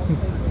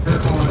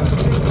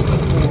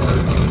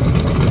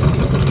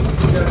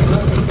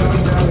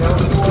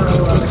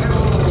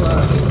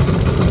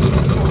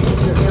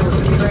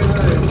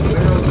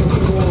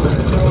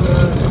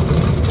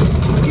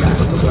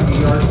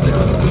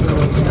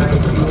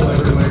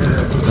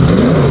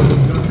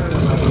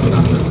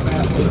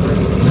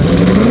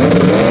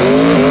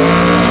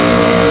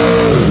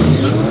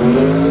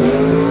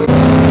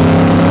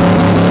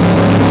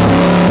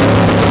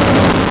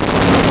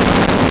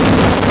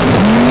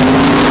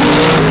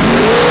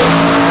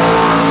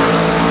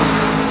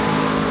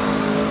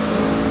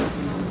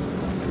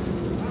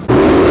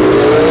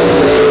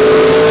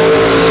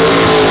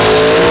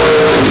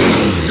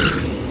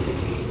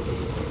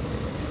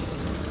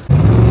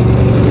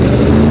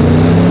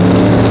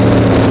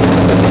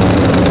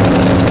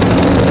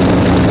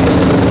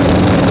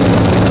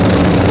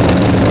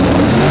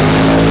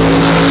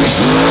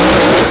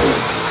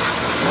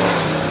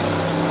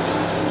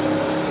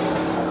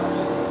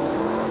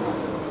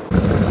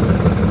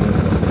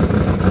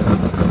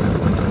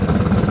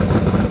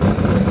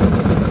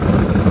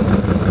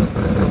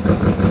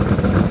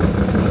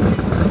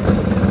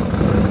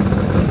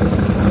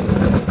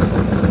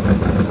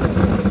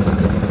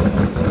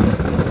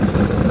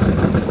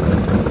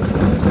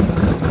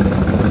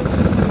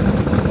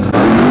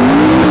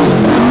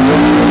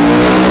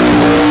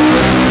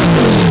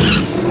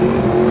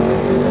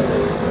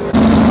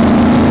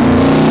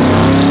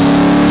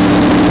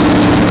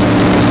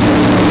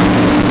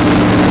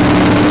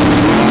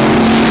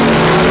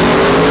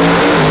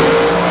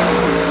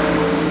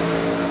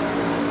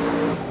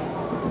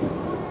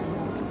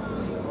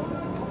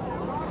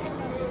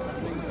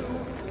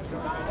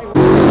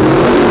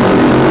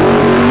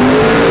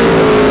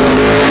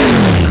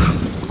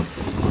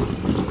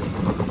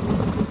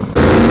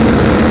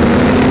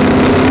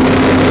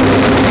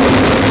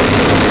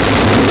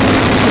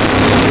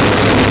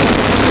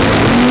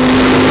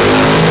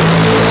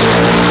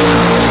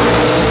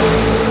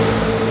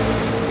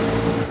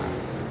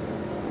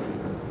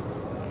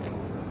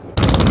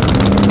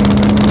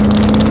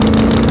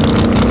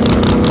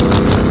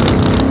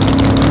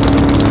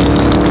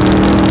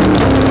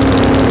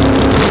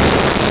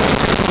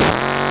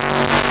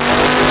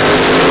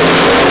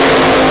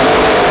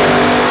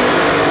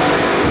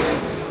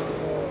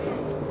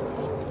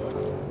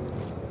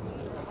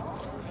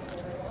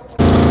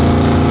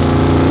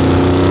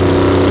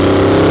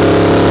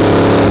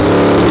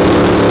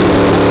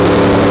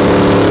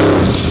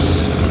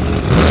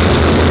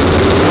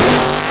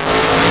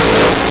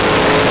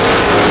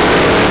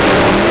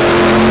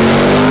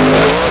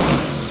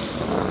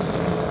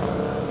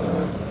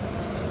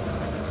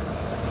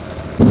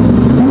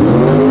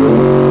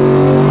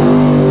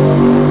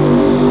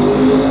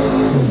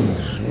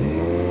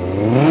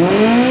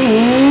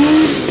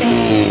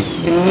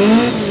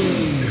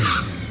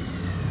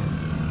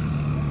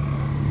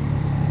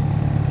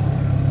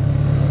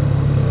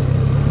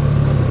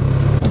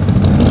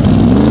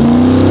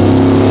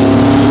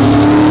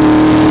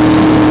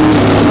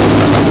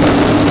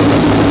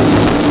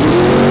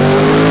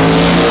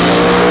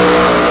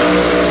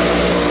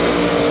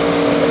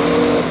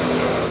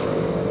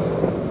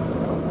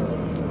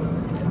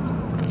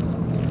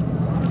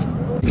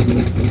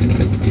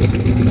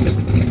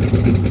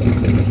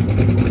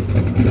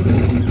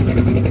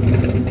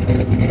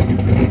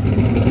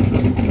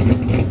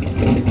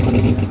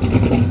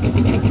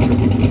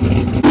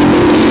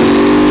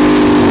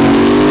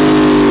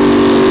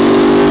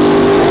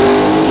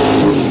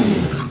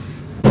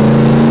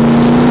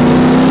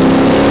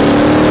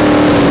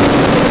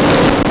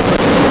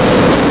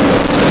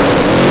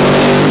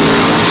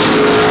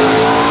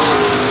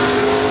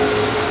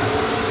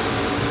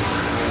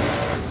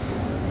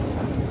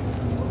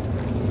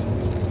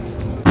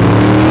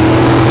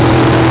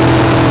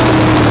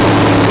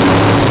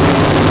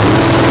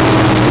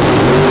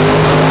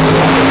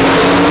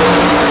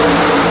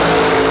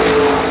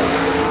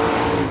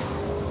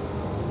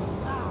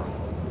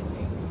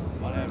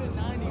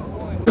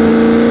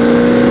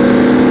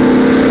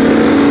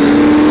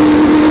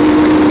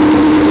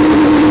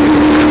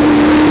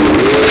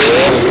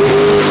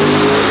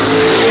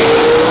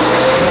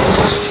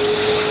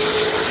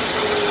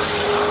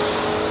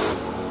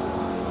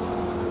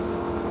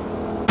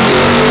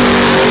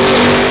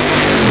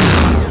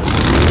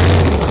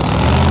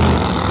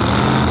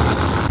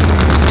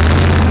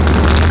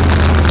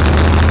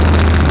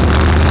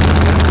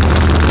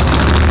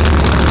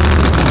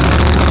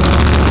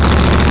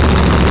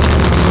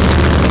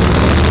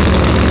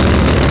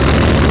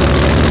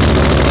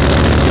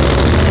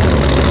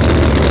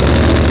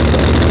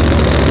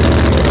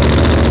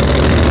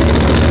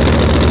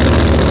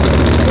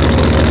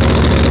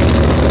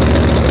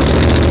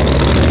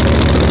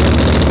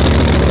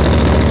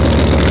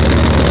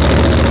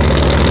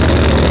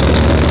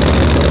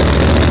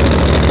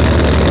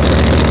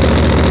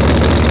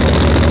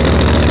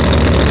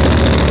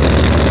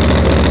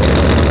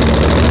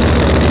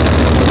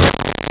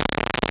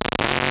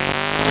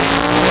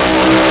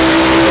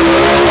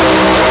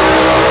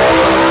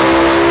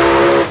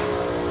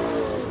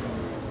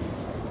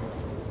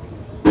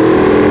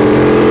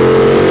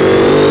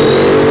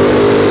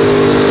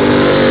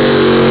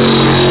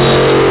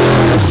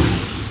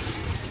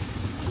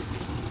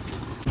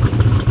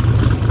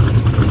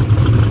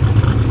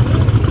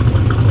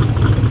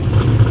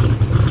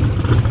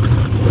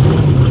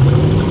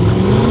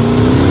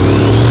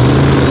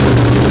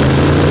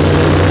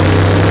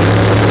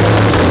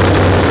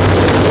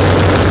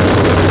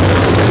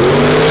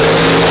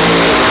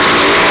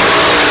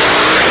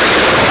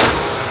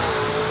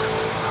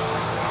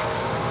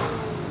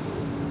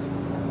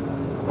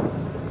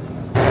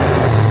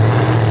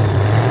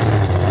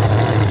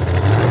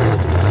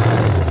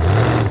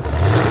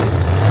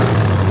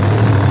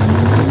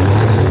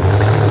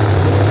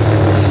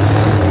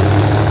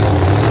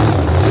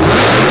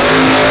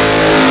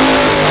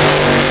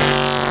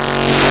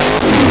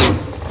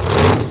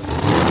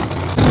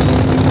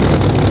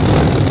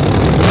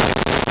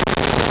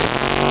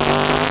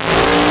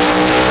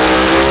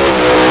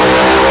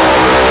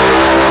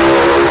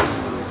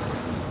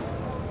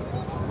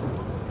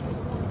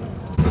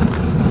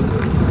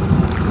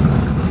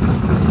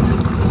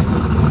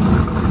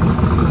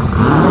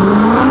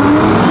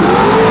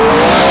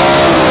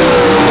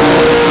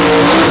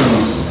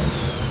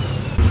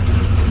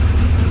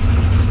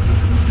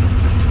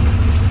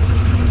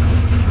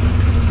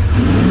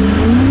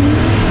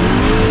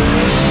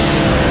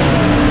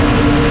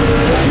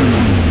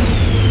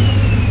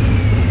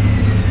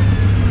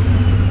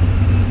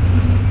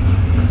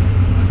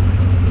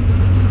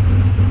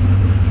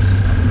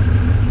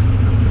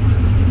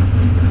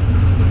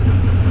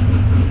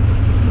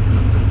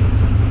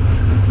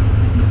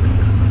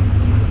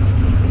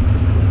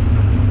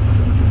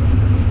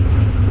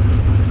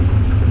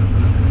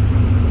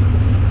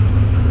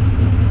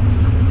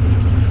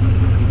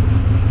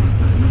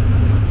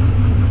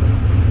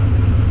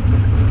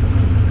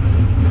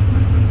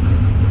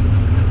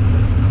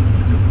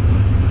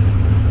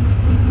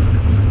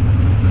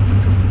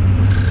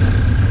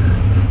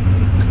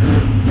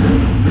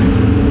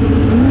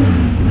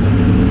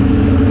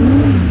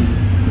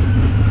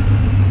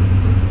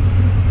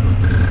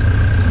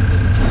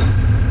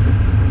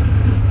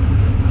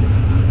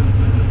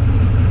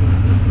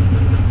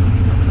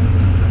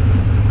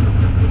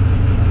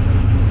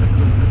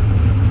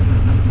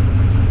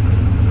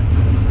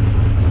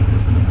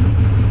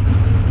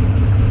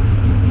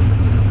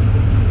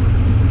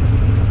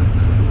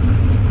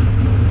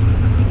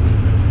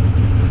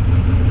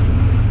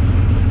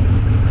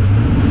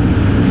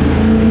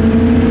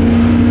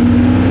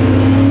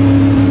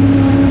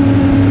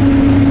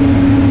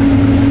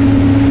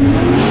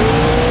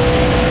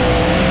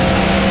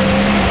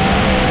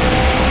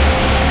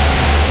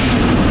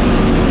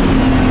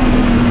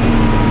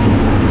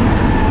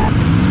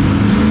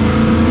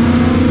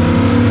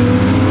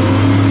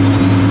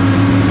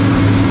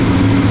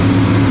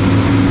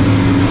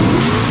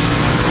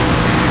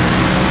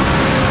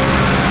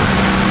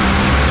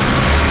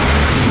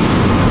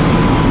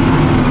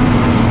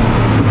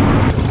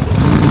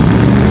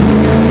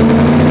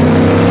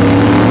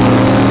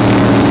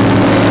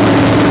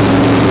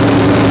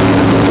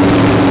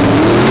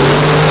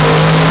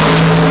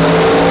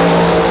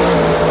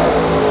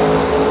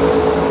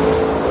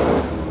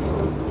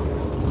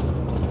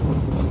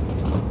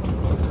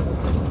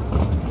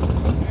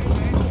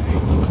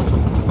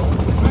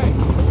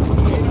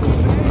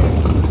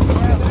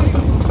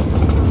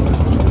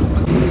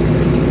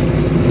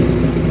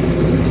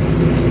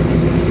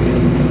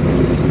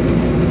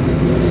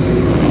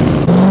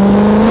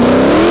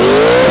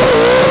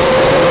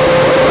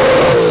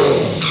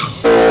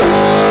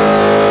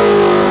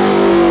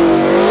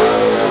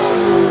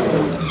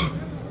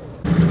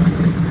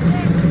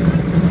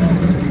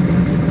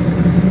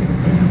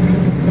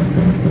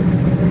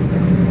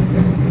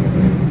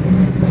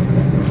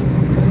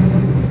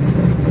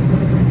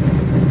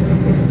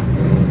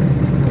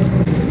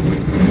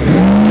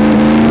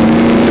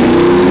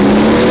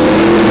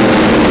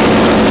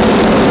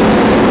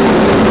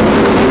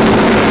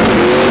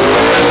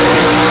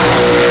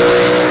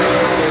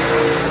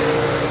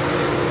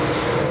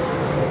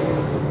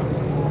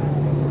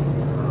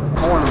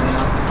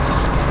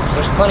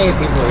 plenty of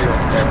people here.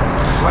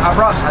 Well, I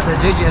brought the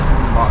JGS in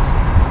the box.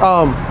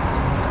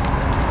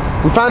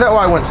 We found out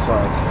why I went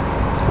slow.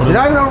 Did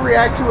I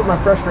overreact to it with my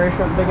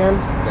frustration at the big end?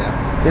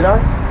 Yeah. Did I?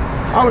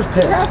 I was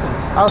pissed.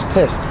 I was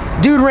pissed.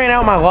 Dude ran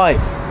out my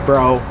life,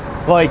 bro.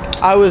 Like,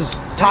 I was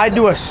tied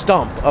to a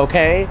stump,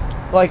 okay?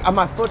 Like,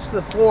 my foot's to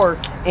the floor,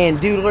 and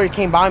dude literally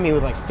came by me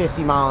with like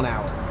 50 miles an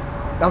hour.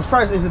 I'm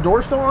surprised. Is the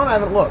door still on? I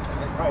haven't looked.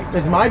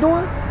 It's my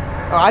door?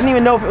 Oh, I didn't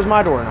even know if it was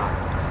my door or not.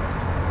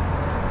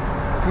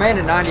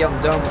 Commanded 90 on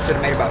the dome should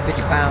have made about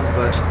 50 pounds,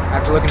 but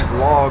after looking at the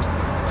log,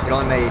 it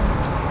only made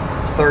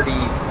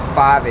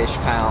 35-ish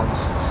pounds.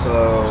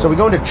 So we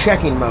go into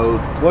checking mode.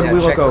 What do we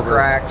look over? Check for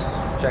cracks,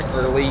 check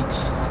for leaks,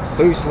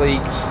 boost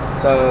leak.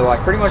 So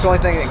like pretty much the only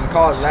thing that can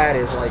cause that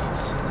is like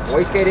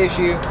wastegate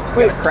issue,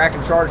 a crack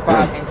and charge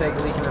pipe, intake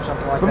leaking or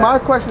something like that. But my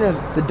question is,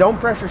 the dome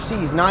pressure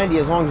sees 90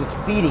 as long as it's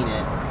feeding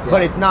it,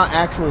 but it's not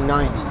actually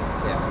 90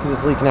 because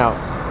it's leaking out.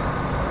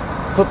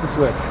 Flip the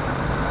switch.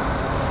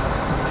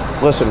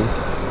 Listen.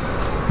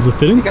 Is it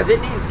fitting? Because it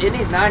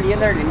needs 90 in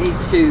there, and it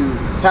needs to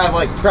have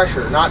like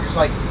pressure, not just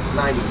like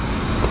 90.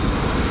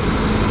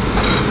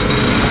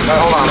 Right,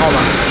 hold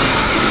on.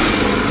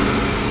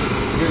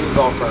 Dude, the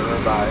golf cart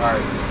run by. All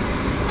right.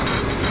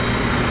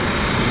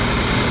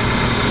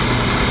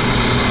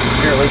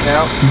 Here, leaking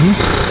out.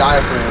 The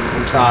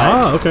diaphragm inside.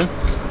 Ah, okay.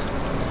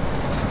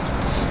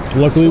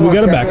 Luckily, we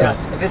got a backup.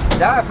 If it's the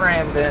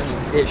diaphragm, then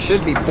it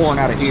should be pouring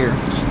out of here.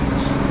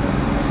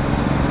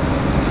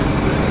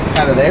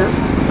 Out of there?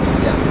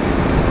 Yeah.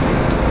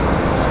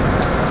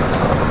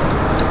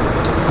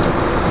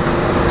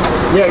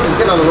 Yeah, because it's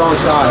getting on the wrong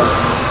side.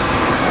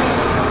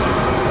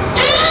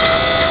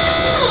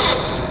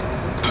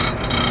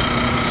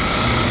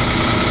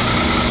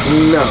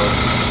 No.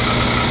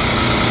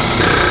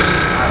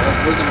 Alright,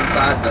 let's look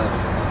inside the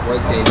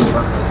wastegate and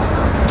work this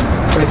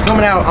out. It's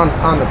coming out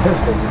on the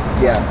piston.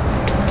 Yeah.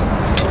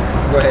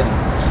 Go ahead and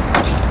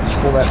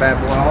pull that bad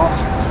boy off.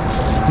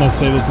 Must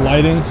say this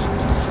lighting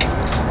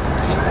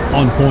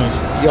on point.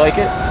 You like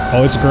it?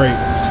 Oh, it's great.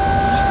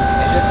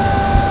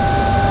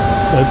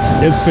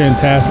 It's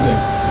fantastic.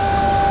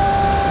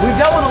 We've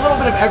dealt with a little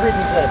bit of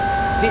everything today.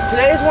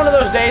 Today is one of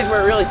those days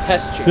where it really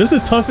tests you. This is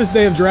the toughest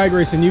day of drag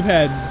racing you've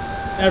had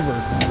ever.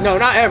 No,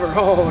 not ever.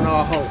 Oh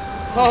no.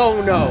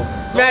 Oh no.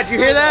 Matt, did you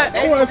hear that?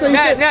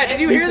 Matt, did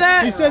you hear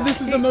that? He said this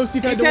is the most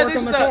you've had to work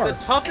on the car. The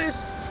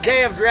toughest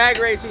day of drag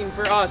racing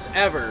for us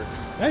ever.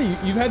 Hey,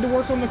 you've had to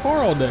work on the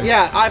car all day.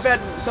 Yeah, I've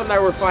had some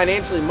that were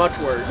financially much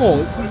worse. Well,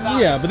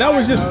 yeah, but that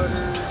was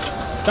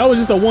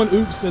just a one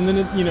oops, and then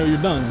you're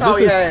done.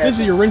 This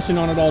is you're wrenching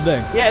on it all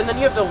day. Yeah, and then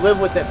you have to live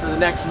with it for the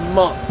next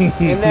month,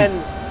 and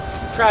then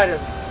try to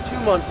 2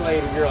 months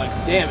later you're like,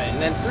 damn it,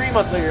 and then 3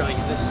 months later you're like,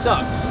 this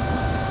sucks.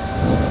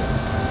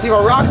 See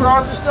our rocker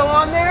arms are still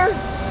on there?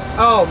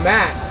 Oh,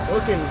 Matt,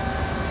 looking.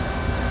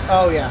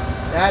 Oh yeah,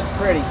 that's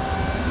pretty.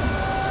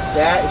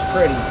 That is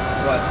pretty.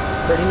 What?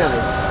 Pretty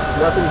nice.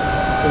 Nothing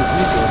in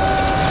pieces.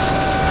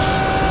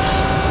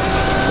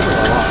 That feels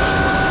like a lot.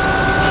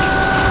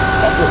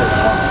 That feels like a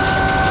lot.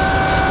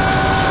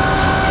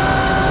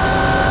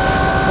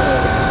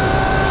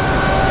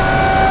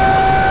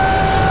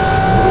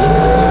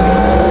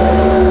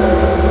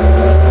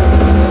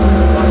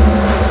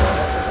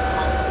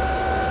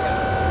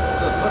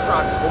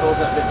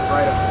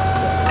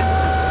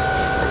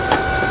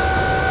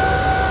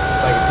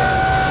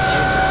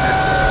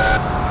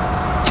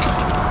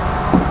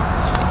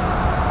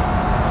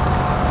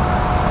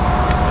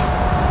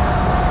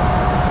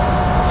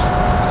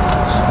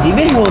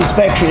 Visual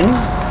inspection.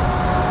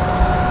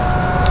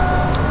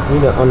 We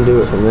need to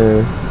undo it from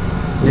there.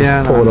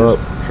 Yeah, pull it up.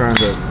 Trying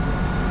to.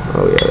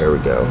 Oh yeah, there we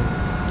go.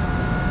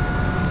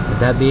 Would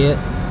that be it?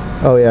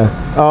 Oh yeah.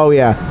 Oh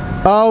yeah.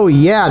 Oh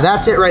yeah.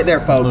 That's it right there,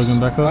 folks. Looking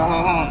back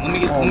up. Let me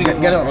get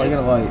Get a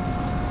light.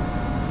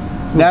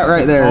 That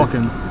right there.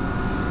 Talking.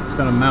 It's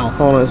got a mouth.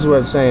 Hold on. This is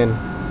what it's saying.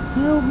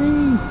 Help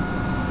me.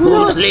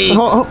 sleep.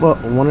 Well,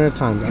 one at a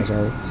time, guys.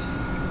 Sorry.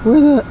 We're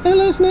the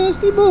LS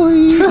Nasty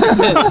Boys.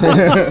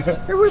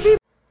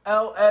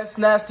 LS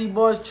Nasty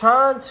Boys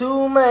trying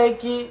to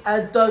make it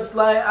at Ducks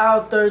Light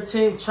Out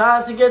 13,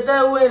 trying to get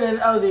that win in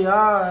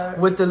LDR.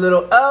 With the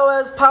little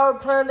LS power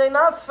plant, they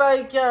not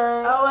faking.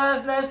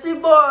 LS Nasty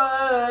Boy.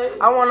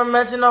 I want to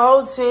mention the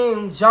whole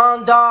team: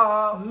 John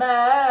Dawg,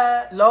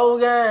 Matt,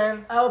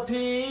 Logan,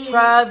 LP,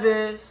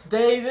 Travis,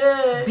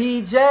 David,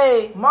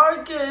 BJ,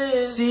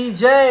 Marcus,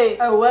 CJ,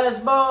 and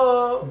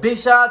Westbo. Big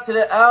shout out to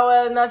the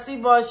LS Nasty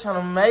Boys trying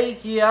to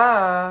make it.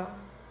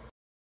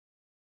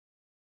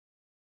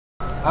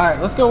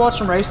 Alright, let's go watch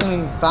some racing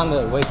and find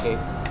the wastegate.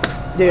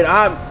 Dude,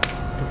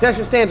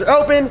 concession stands are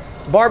open.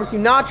 Barbecue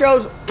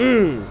nachos.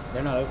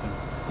 They're not open.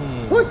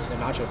 What? The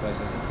nacho place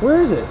isn't. Where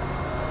is it?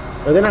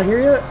 Are they not here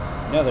yet?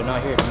 No, they're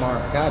not here tomorrow.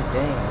 God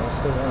dang, they're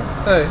still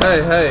on.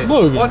 Hey.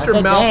 Logan. Watch I your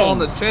said mouth dang. on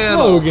the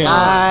channel. Logan.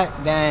 God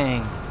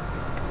dang.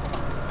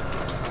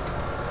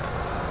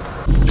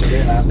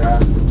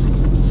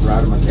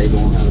 Right on my table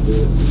on how to do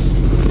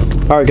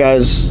it. Alright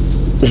guys,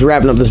 just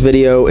wrapping up this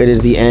video. It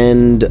is the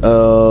end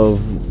of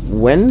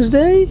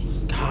Wednesday?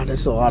 God,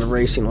 that's a lot of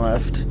racing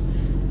left.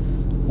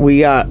 We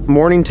got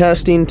morning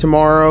testing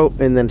tomorrow,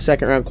 and then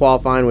second round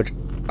qualifying, which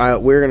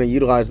we're going to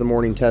utilize the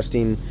morning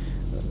testing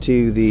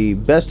to the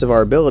best of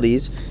our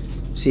abilities.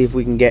 See if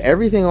we can get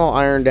everything all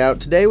ironed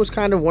out. Today was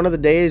kind of one of the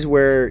days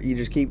where you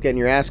just keep getting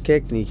your ass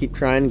kicked, and you keep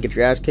trying to get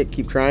your ass kicked,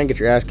 keep trying, get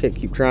your ass kicked,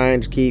 keep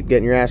trying, just keep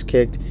getting your ass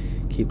kicked,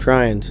 keep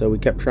trying. So we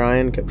kept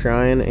trying,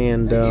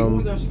 and even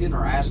with us getting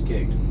our ass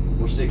kicked,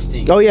 we're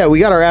 16. Oh yeah, we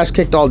got our ass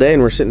kicked all day,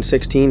 and we're sitting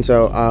 16.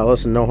 So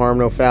listen, no harm,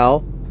 no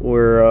foul.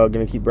 We're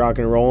gonna keep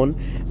rocking and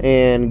rolling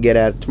and get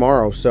at it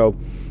tomorrow. So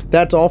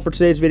that's all for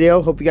today's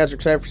video. Hope you guys are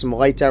excited for some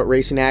lights out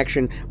racing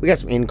action. We got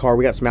some in-car,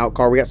 we got some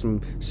out-car, we got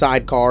some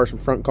side car, some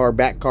front car,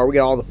 back car. We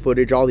got all the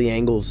footage, all the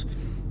angles.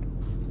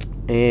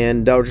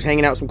 And we're just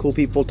hanging out with some cool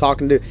people,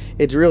 talking to...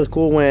 It's really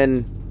cool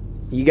when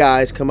you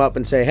guys come up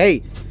and say,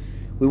 hey,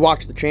 we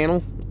watched the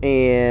channel.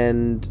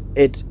 And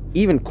it's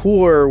even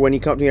cooler when you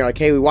come to me like,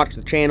 hey, we watched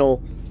the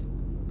channel.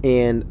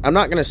 And I'm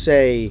not going to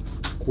say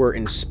we're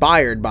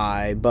inspired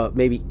by, but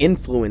maybe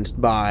influenced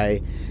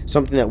by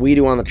something that we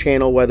do on the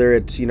channel, whether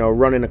it's, you know,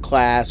 running a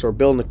class or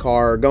building a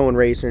car or going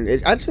racing.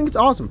 I just think it's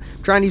awesome.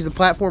 I'm trying to use the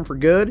platform for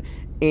good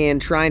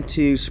and trying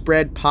to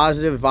spread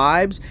positive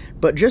vibes.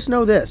 But just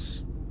know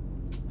this.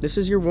 This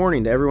is your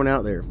warning to everyone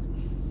out there.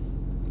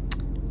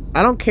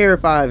 I don't care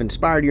if I've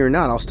inspired you or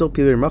not. I'll still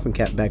peel your muffin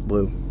cap back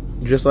blue.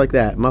 Just like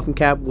that. Muffin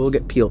cap will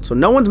get peeled. So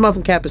no one's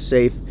muffin cap is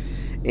safe.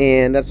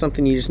 And that's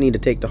something you just need to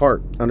take to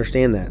heart.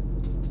 Understand that.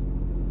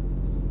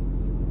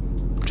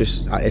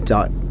 Just,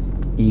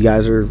 you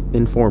guys are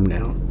informed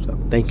now. So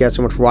thank you guys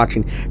so much for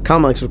watching.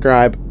 Comment, like,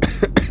 subscribe.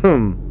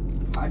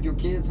 Hide your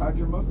kids, hide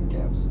your muffin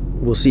caps.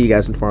 We'll see you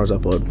guys in tomorrow's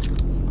upload.